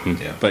cringe.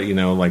 Yeah. But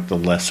like the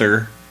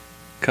lesser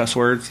cuss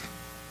words,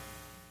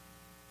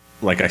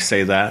 like, I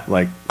say that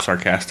like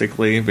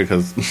sarcastically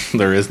because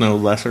there is no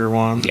lesser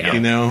one.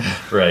 Yeah.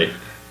 Right.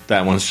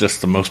 That one's just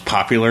the most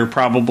popular,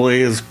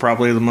 is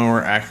probably the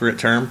more accurate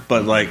term.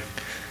 But like,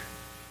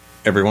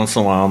 every once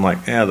in a while I'm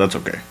like, yeah, that's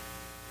okay,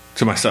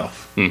 to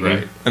myself.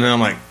 Right. And then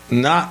I'm like,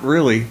 not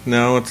really.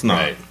 No, it's not.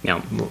 Right.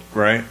 No.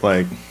 Right?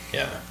 Like,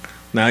 Yeah.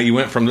 now you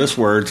went from this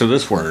word to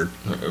this word.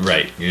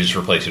 Right. You're just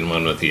replacing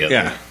one with the other.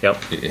 Yeah.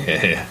 Yep.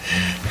 Yeah.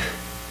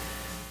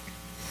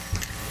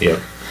 Yep.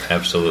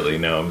 Absolutely.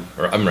 No,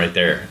 I'm right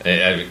there.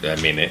 I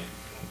mean it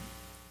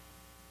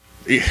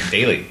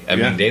daily. I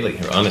mean daily,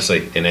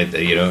 honestly. And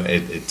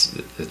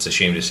it's a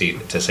shame to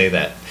say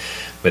that,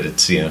 but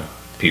it's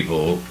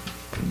people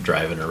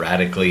driving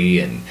erratically,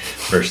 and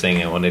first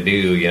thing I want to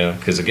do,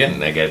 because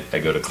again, I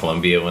go to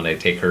Columbia when I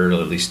take her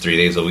at least 3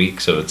 days a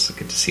week, so it's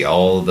good to see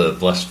all the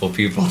blissful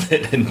people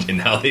and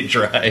how they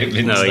drive.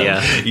 And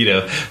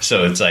stuff,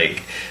 so it's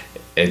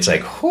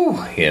like,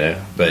 whew,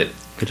 but.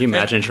 Could you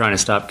imagine trying to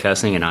stop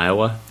cussing in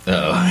Iowa?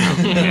 Oh,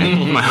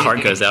 My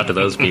heart goes out to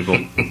those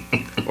people.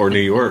 Or New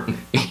York.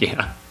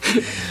 Yeah.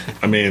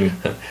 I mean,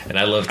 and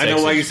I love. I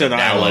know why you said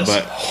Iowa, Dallas.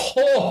 but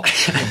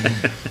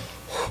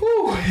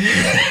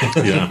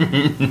yeah.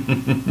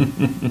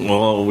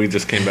 Well, we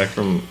just came back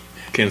from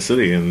Kansas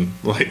City, and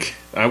like,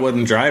 I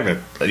wasn't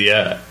driving.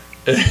 Yeah.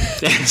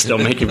 Still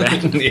make you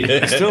mad.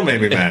 It still made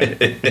me mad.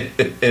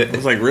 I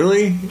was like,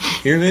 really?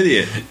 You're an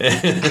idiot.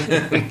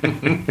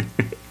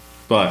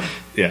 But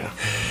yeah,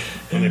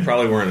 and they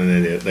probably weren't an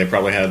idiot. They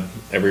probably had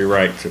every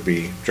right to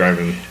be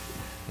driving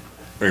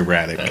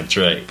erratic. That's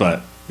right.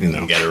 But you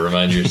got to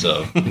remind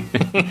yourself,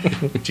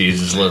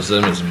 Jesus loves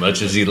them as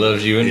much as He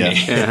loves you and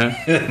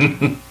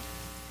me.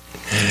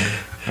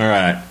 All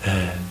right.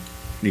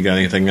 You got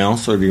anything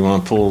else, or do you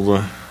want to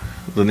pull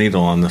the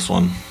needle on this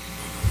one?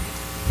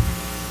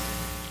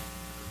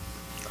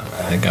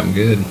 I think I'm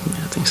good.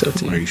 I think so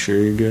too. Are you sure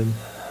you're good?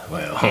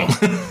 Well,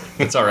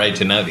 it's all right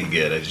to not be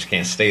good. I just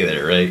can't stay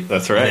there, right?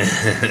 That's right.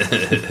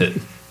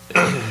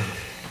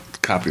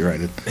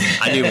 Copyrighted.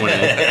 I do want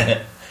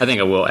to. I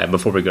think I will add,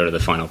 before we go to the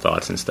final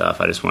thoughts and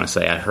stuff, I just want to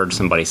say I heard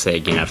somebody say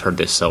again, I've heard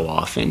this so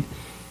often,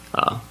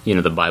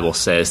 the Bible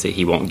says that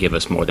he won't give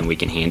us more than we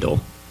can handle.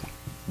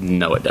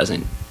 No, it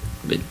doesn't.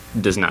 It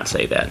does not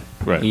say that.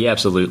 Right. He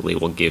absolutely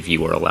will give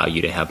you or allow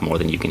you to have more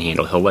than you can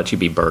handle. He'll let you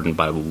be burdened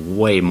by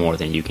way more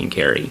than you can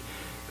carry,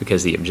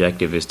 because the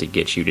objective is to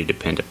get you to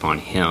depend upon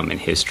him and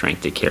his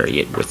strength to carry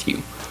it with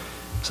you.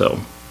 So,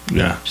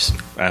 Yeah,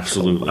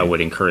 absolutely. I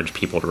would encourage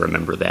people to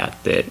remember that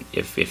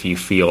if you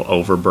feel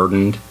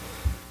overburdened,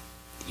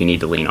 you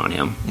need to lean on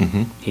him.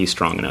 Mm-hmm. He's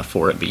strong enough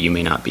for it, but you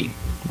may not be.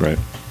 Right.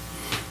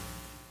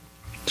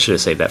 Should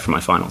have saved that for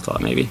my final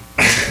thought, maybe.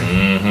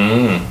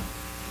 Mm-hmm.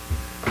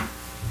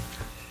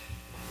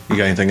 You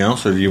got anything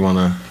else, or do you want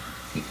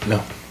to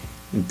No.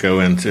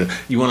 go into?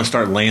 You want to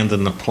start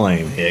landing the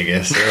plane? Yeah, I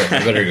guess so. I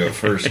better go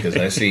first because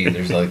I see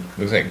looks like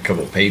a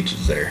couple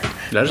pages there.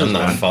 That's I'm just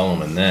not fine.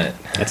 following that.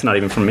 That's not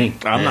even from me.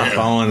 I'm not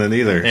following it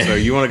either. So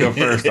you want to go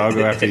first? I'll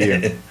go after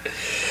you.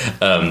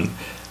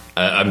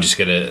 I'm just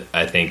gonna,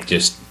 I think,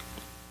 just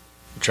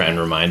try and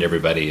remind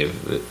everybody of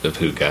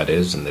who God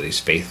is and that He's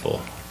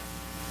faithful.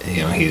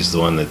 He's the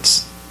one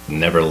that's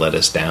never let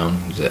us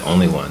down. He's the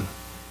only one.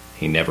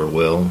 He never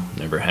will,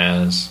 never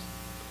has.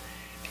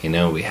 We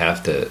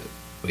have to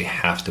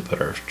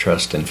put our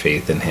trust and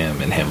faith in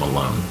Him and Him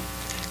alone.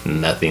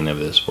 Nothing of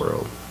this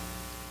world.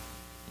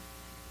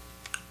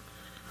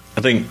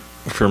 I think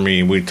for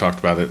me, we talked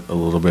about it a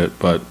little bit,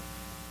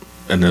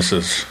 and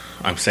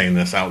I'm saying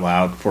this out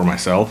loud for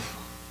myself,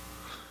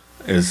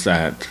 is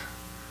that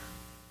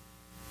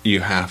you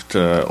have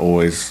to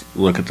always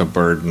look at the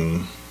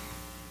burden,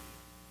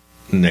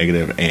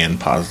 negative and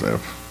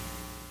positive,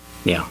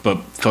 Yeah.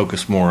 but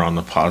focus more on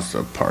the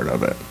positive part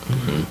of it.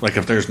 Mm-hmm. Like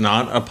if there's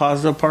not a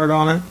positive part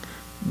on it,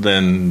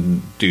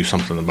 then do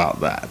something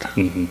about that.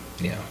 Mm-hmm.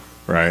 Yeah.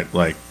 Right?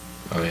 Like,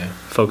 Oh, yeah.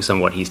 Focus on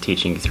what he's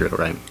teaching you through,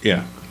 right?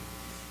 yeah.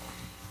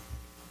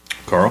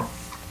 Carl?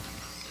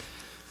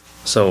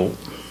 So,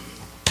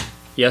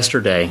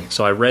 yesterday,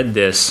 I read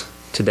this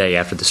today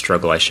after the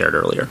struggle I shared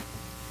earlier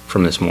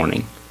from this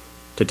morning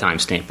to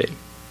timestamp it.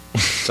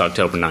 It's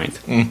October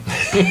 9th.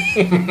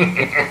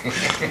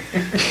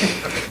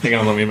 Hang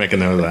on, let me make a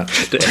note of that.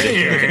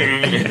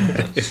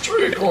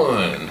 Strict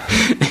one.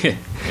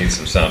 Need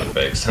some sound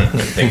effects.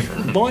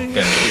 Boing.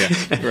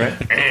 Yeah,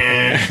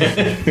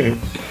 right.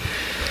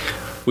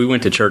 We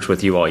went to church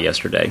with you all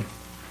yesterday,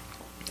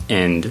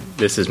 and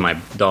this is my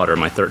daughter,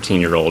 my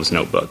 13-year-old's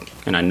notebook.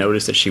 And I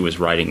noticed that she was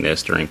writing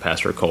this during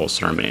Pastor Cole's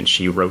sermon, and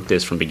she wrote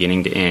this from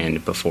beginning to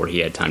end before he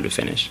had time to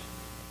finish.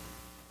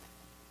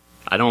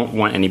 I don't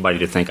want anybody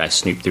to think I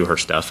snooped through her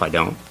stuff. I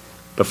don't.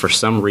 But for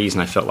some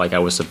reason, I felt like I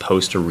was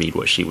supposed to read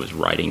what she was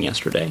writing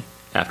yesterday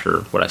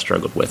after what I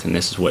struggled with, and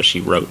this is what she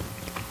wrote.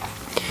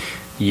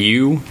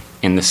 You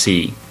and the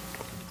sea.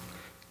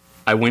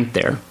 I went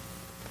there.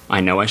 I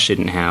know I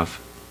shouldn't have,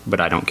 but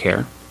I don't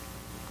care.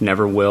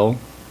 Never will.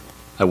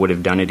 I would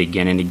have done it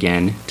again and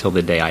again till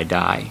the day I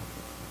die.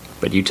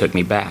 But you took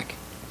me back.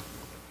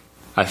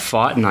 I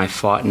fought and I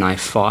fought and I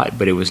fought,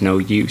 but it was no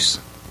use.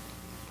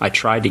 I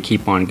tried to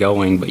keep on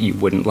going, but you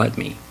wouldn't let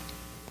me.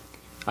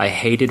 I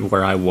hated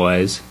where I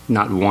was,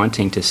 not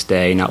wanting to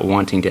stay, not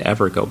wanting to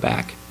ever go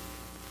back.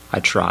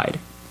 I tried.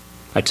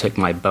 I took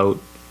my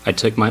boat. I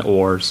took my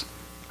oars.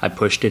 I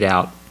pushed it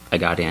out. I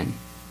got in.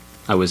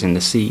 I was in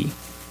the sea.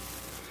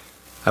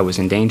 I was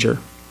in danger.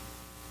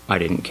 I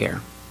didn't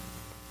care.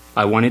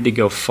 I wanted to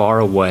go far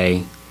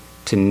away,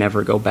 to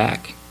never go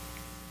back.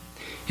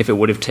 If it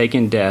would have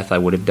taken death, I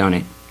would have done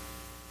it.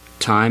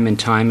 Time and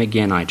time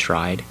again I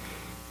tried,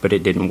 but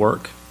it didn't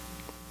work.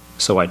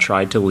 So I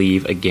tried to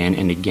leave again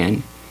and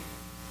again,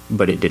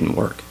 but it didn't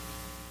work.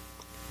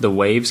 The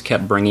waves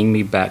kept bringing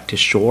me back to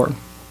shore.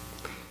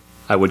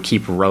 I would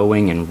keep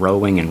rowing and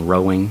rowing and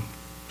rowing,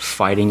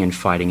 fighting and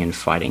fighting and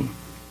fighting,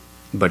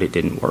 but it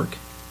didn't work.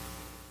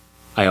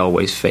 I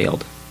always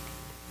failed.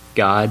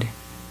 God,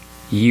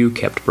 you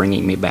kept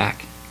bringing me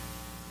back.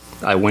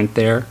 I went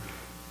there.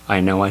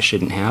 I know I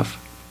shouldn't have.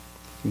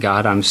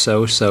 God, I'm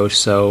so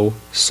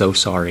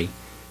sorry.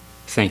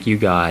 Thank you,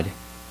 God,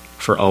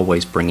 for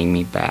always bringing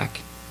me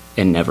back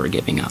and never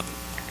giving up.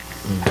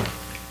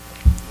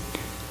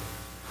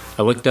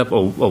 I looked up a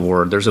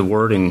word. There's a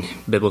word in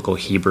biblical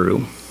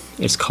Hebrew.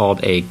 It's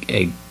called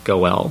a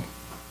goel.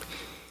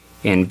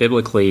 And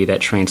biblically,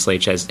 that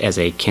translates as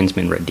a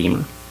kinsman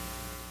redeemer.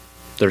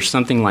 There's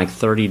something like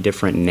 30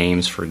 different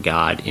names for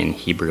God in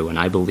Hebrew, and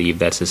I believe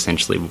that's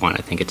essentially one.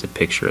 I think it's a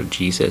picture of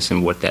Jesus,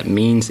 and what that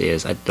means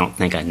is, I don't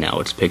think I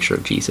know, it's a picture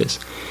of Jesus.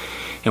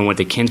 And what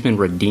the kinsman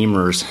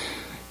redeemer's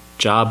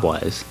job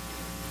was,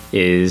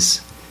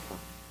 is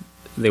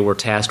they were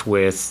tasked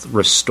with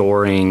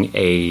restoring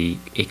a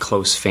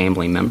close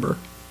family member.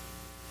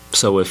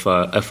 So if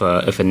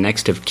a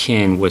next of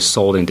kin was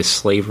sold into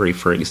slavery,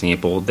 for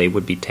example, they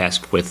would be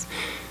tasked with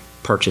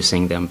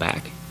purchasing them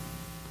back,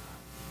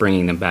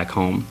 bringing them back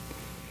home.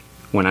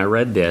 When I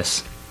read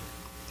this,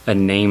 a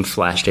name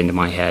flashed into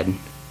my head,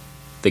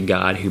 the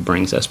God who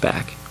brings us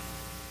back.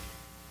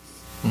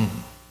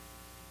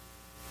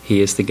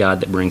 He is the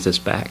God that brings us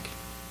back.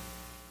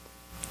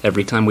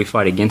 Every time we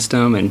fight against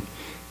him and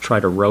try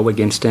to row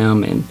against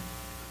him, and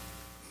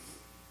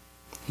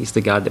he's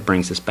the God that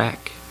brings us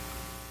back.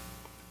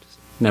 Just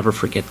never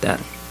forget that.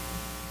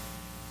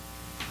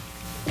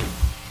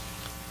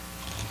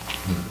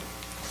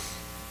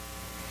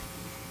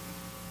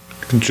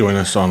 You can join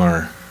us on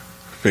our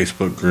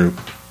Facebook group,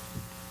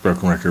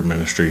 Broken Record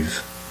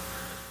Ministries.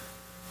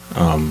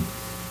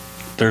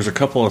 There's a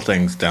couple of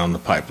things down the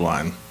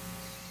pipeline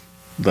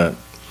that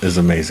is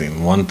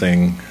amazing. One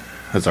thing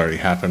has already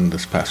happened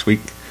this past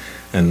week,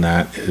 and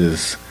that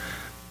is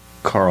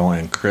Carl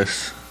and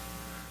Chris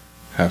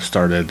have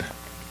started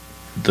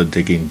the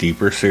Digging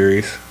Deeper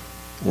series,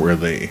 where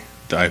they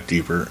dive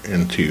deeper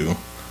into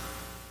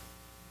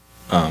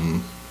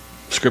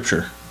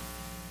Scripture,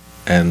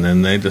 and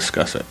then they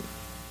discuss it.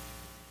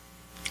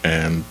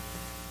 And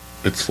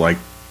it's like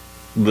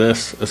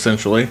this,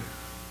 essentially.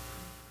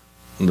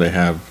 They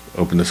have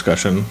open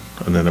discussion,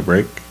 and then a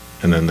break,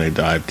 and then they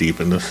dive deep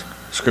into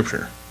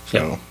Scripture.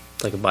 So, Yep.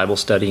 Like a Bible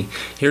study.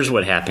 Here's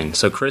what happened.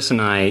 So Chris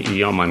and I, you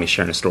don't mind me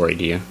sharing a story,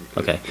 do you?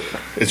 Okay.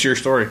 it's your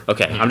story.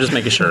 Okay, I'm just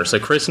making sure. So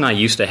Chris and I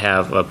used to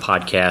have a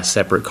podcast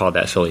separate called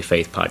That Philly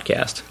Faith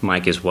Podcast.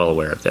 Mike is well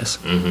aware of this.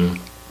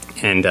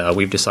 Mm-hmm. And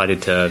we've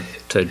decided to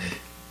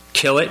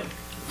kill it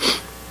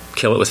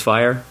with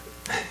fire,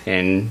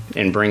 and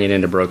bring it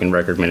into Broken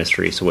Record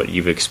Ministry. So what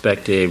you've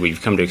expected, what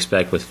you've come to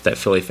expect with That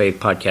Philly Faith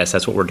Podcast,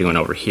 that's what we're doing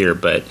over here.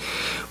 But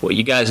what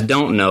you guys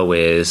don't know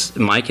is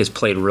Mike has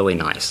played really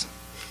nice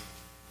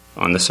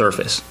on the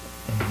surface.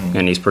 Mm-hmm.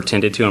 And he's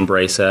pretended to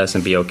embrace us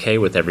and be okay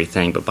with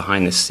everything. But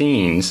behind the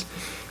scenes,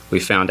 we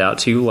found out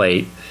too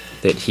late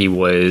that he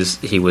was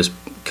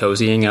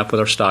cozying up with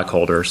our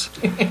stockholders,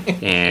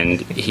 and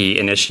he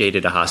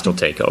initiated a hostile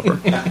takeover.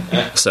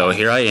 So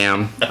here I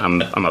am.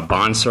 I'm a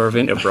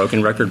bondservant of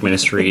Broken Record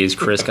Ministries.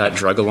 Chris got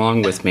drug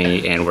along with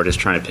me, and we're just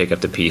trying to pick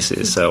up the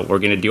pieces. So we're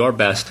going to do our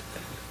best.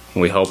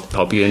 We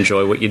hope you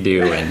enjoy what you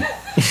do. And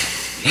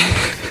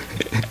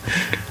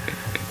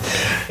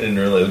I didn't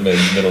realize my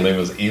middle name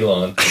was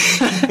Elon.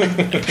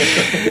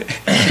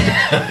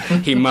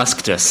 he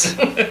musked us.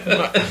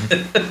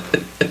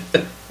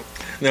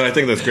 No, I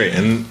think that's great,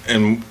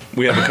 and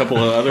we have a couple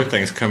of other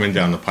things coming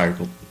down the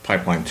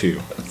pipeline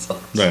too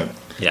that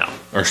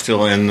are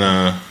still in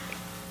the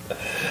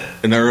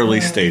early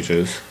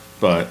stages,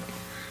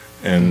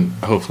 and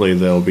hopefully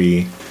they'll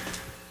be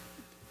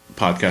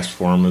podcast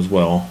form as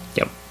well.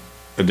 Yep.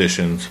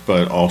 Additions,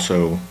 but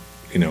also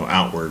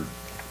outward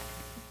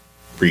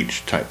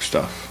reach type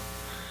stuff.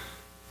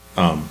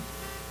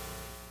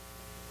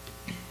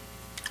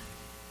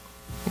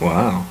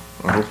 Wow,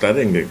 I hope that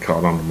didn't get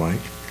caught on the mic.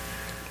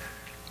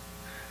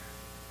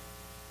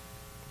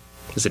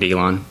 Is it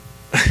Elon?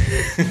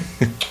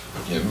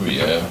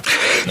 Yeah.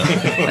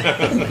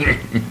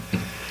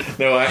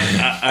 No,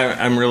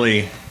 I'm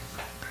really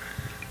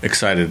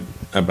excited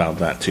about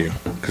that too,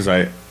 because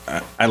I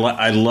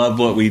love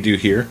what we do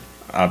here,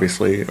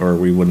 obviously, or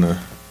we wouldn't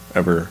have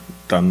ever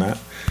done that.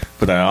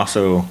 But I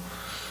also,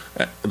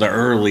 the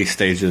early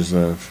stages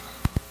of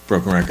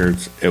Broken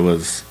Records, there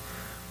was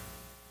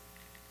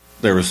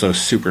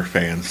those super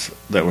fans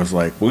that was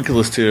like, we could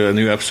listen to a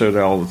new episode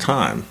all the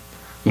time.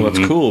 Well,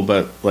 that's cool,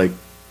 but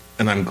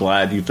and I'm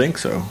glad you think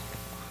so,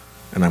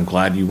 and I'm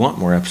glad you want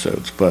more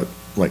episodes, but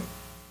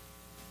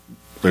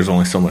there's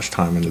only so much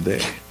time in the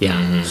day. Yeah.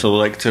 Mm-hmm.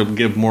 So to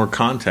give more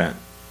content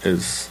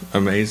is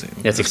amazing.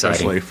 That's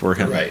especially exciting for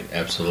him. Right,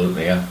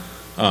 absolutely, yeah.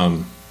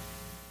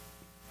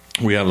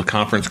 We have a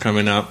conference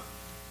coming up,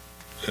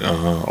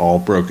 All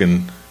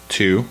Broken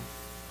 2.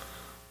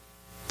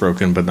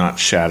 Broken but not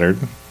shattered.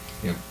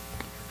 Yep.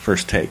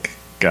 First take.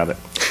 Got it.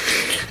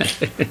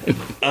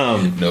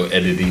 No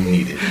editing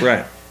needed.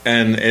 Right.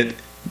 And it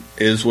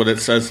is what it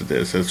says it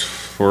is. It's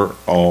for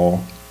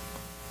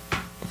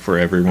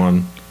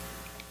everyone,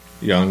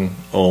 young,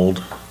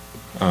 old.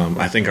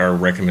 I think our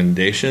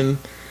recommendation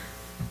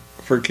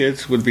for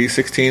kids would be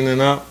 16 and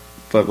up,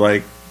 but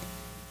we're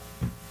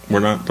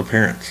not the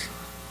parents.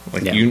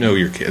 You know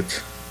your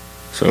kids,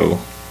 so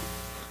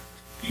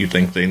you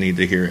think they need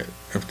to hear it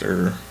if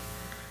they're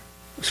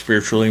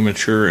spiritually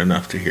mature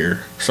enough to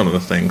hear some of the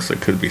things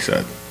that could be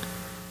said.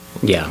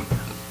 Yeah.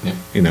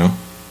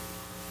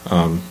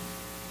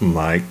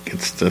 Mike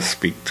gets to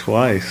speak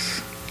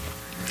twice.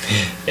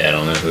 Yeah, I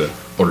don't know who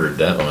ordered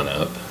that one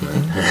up.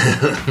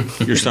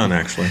 Your son,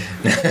 actually.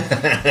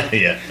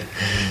 Yeah.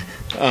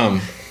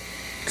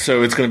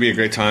 So it's going to be a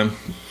great time.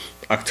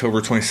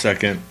 October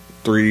 22nd,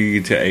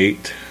 3 to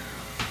 8,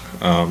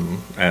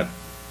 at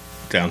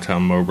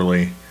downtown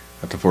Moberly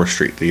at the 4th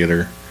Street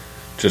Theater.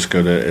 Just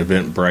go to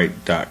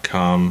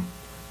eventbrite.com.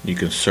 You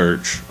can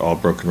search All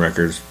Broken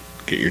Records,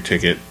 get your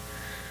ticket.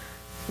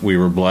 We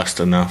were blessed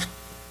enough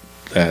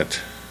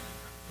that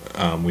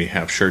we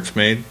have shirts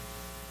made.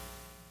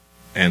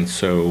 And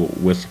so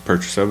with the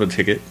purchase of a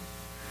ticket,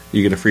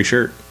 you get a free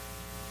shirt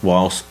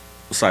while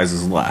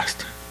sizes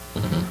last.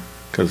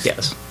 Because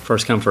yes,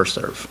 first come, first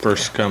serve.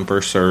 First come,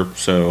 first serve.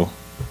 So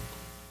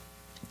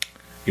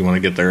You want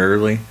to get there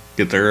early?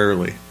 Get there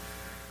early.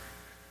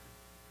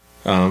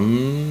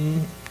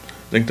 I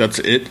think that's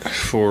it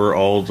for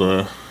all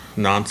the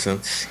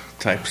nonsense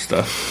type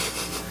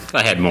stuff.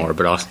 I had more,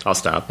 but I'll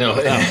stop. No,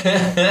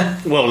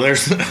 Well,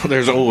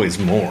 there's always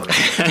more.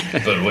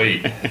 but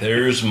wait,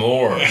 there's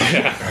more.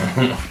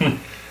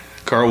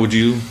 Carl, would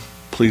you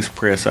please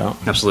pray us out?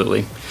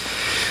 Absolutely.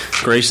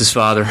 Gracious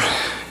Father,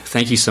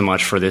 thank you so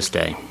much for this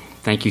day.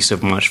 Thank you so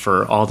much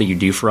for all that you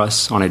do for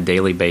us on a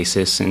daily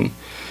basis, and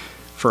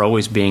for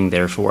always being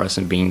there for us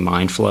and being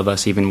mindful of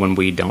us even when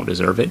we don't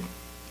deserve it.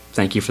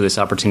 Thank you for this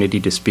opportunity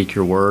to speak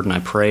your word, and I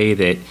pray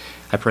that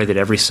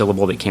every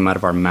syllable that came out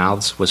of our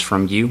mouths was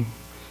from you,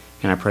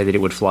 and I pray that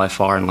it would fly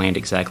far and land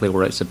exactly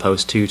where it's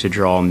supposed to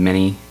draw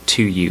many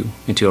to you,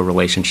 into a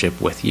relationship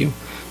with you.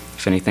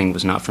 If anything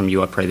was not from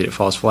you, I pray that it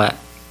falls flat.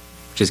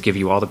 Just give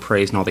you all the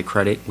praise and all the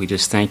credit. We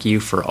just thank you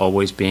for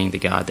always being the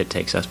God that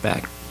takes us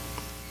back.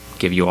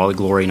 Give you all the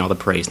glory and all the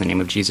praise. In the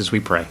name of Jesus we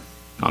pray.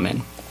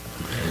 Amen.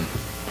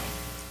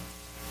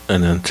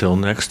 And until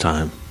next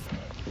time.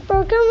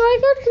 Broken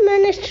Records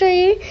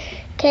Ministry.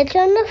 Catch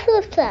you on the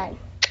flip side.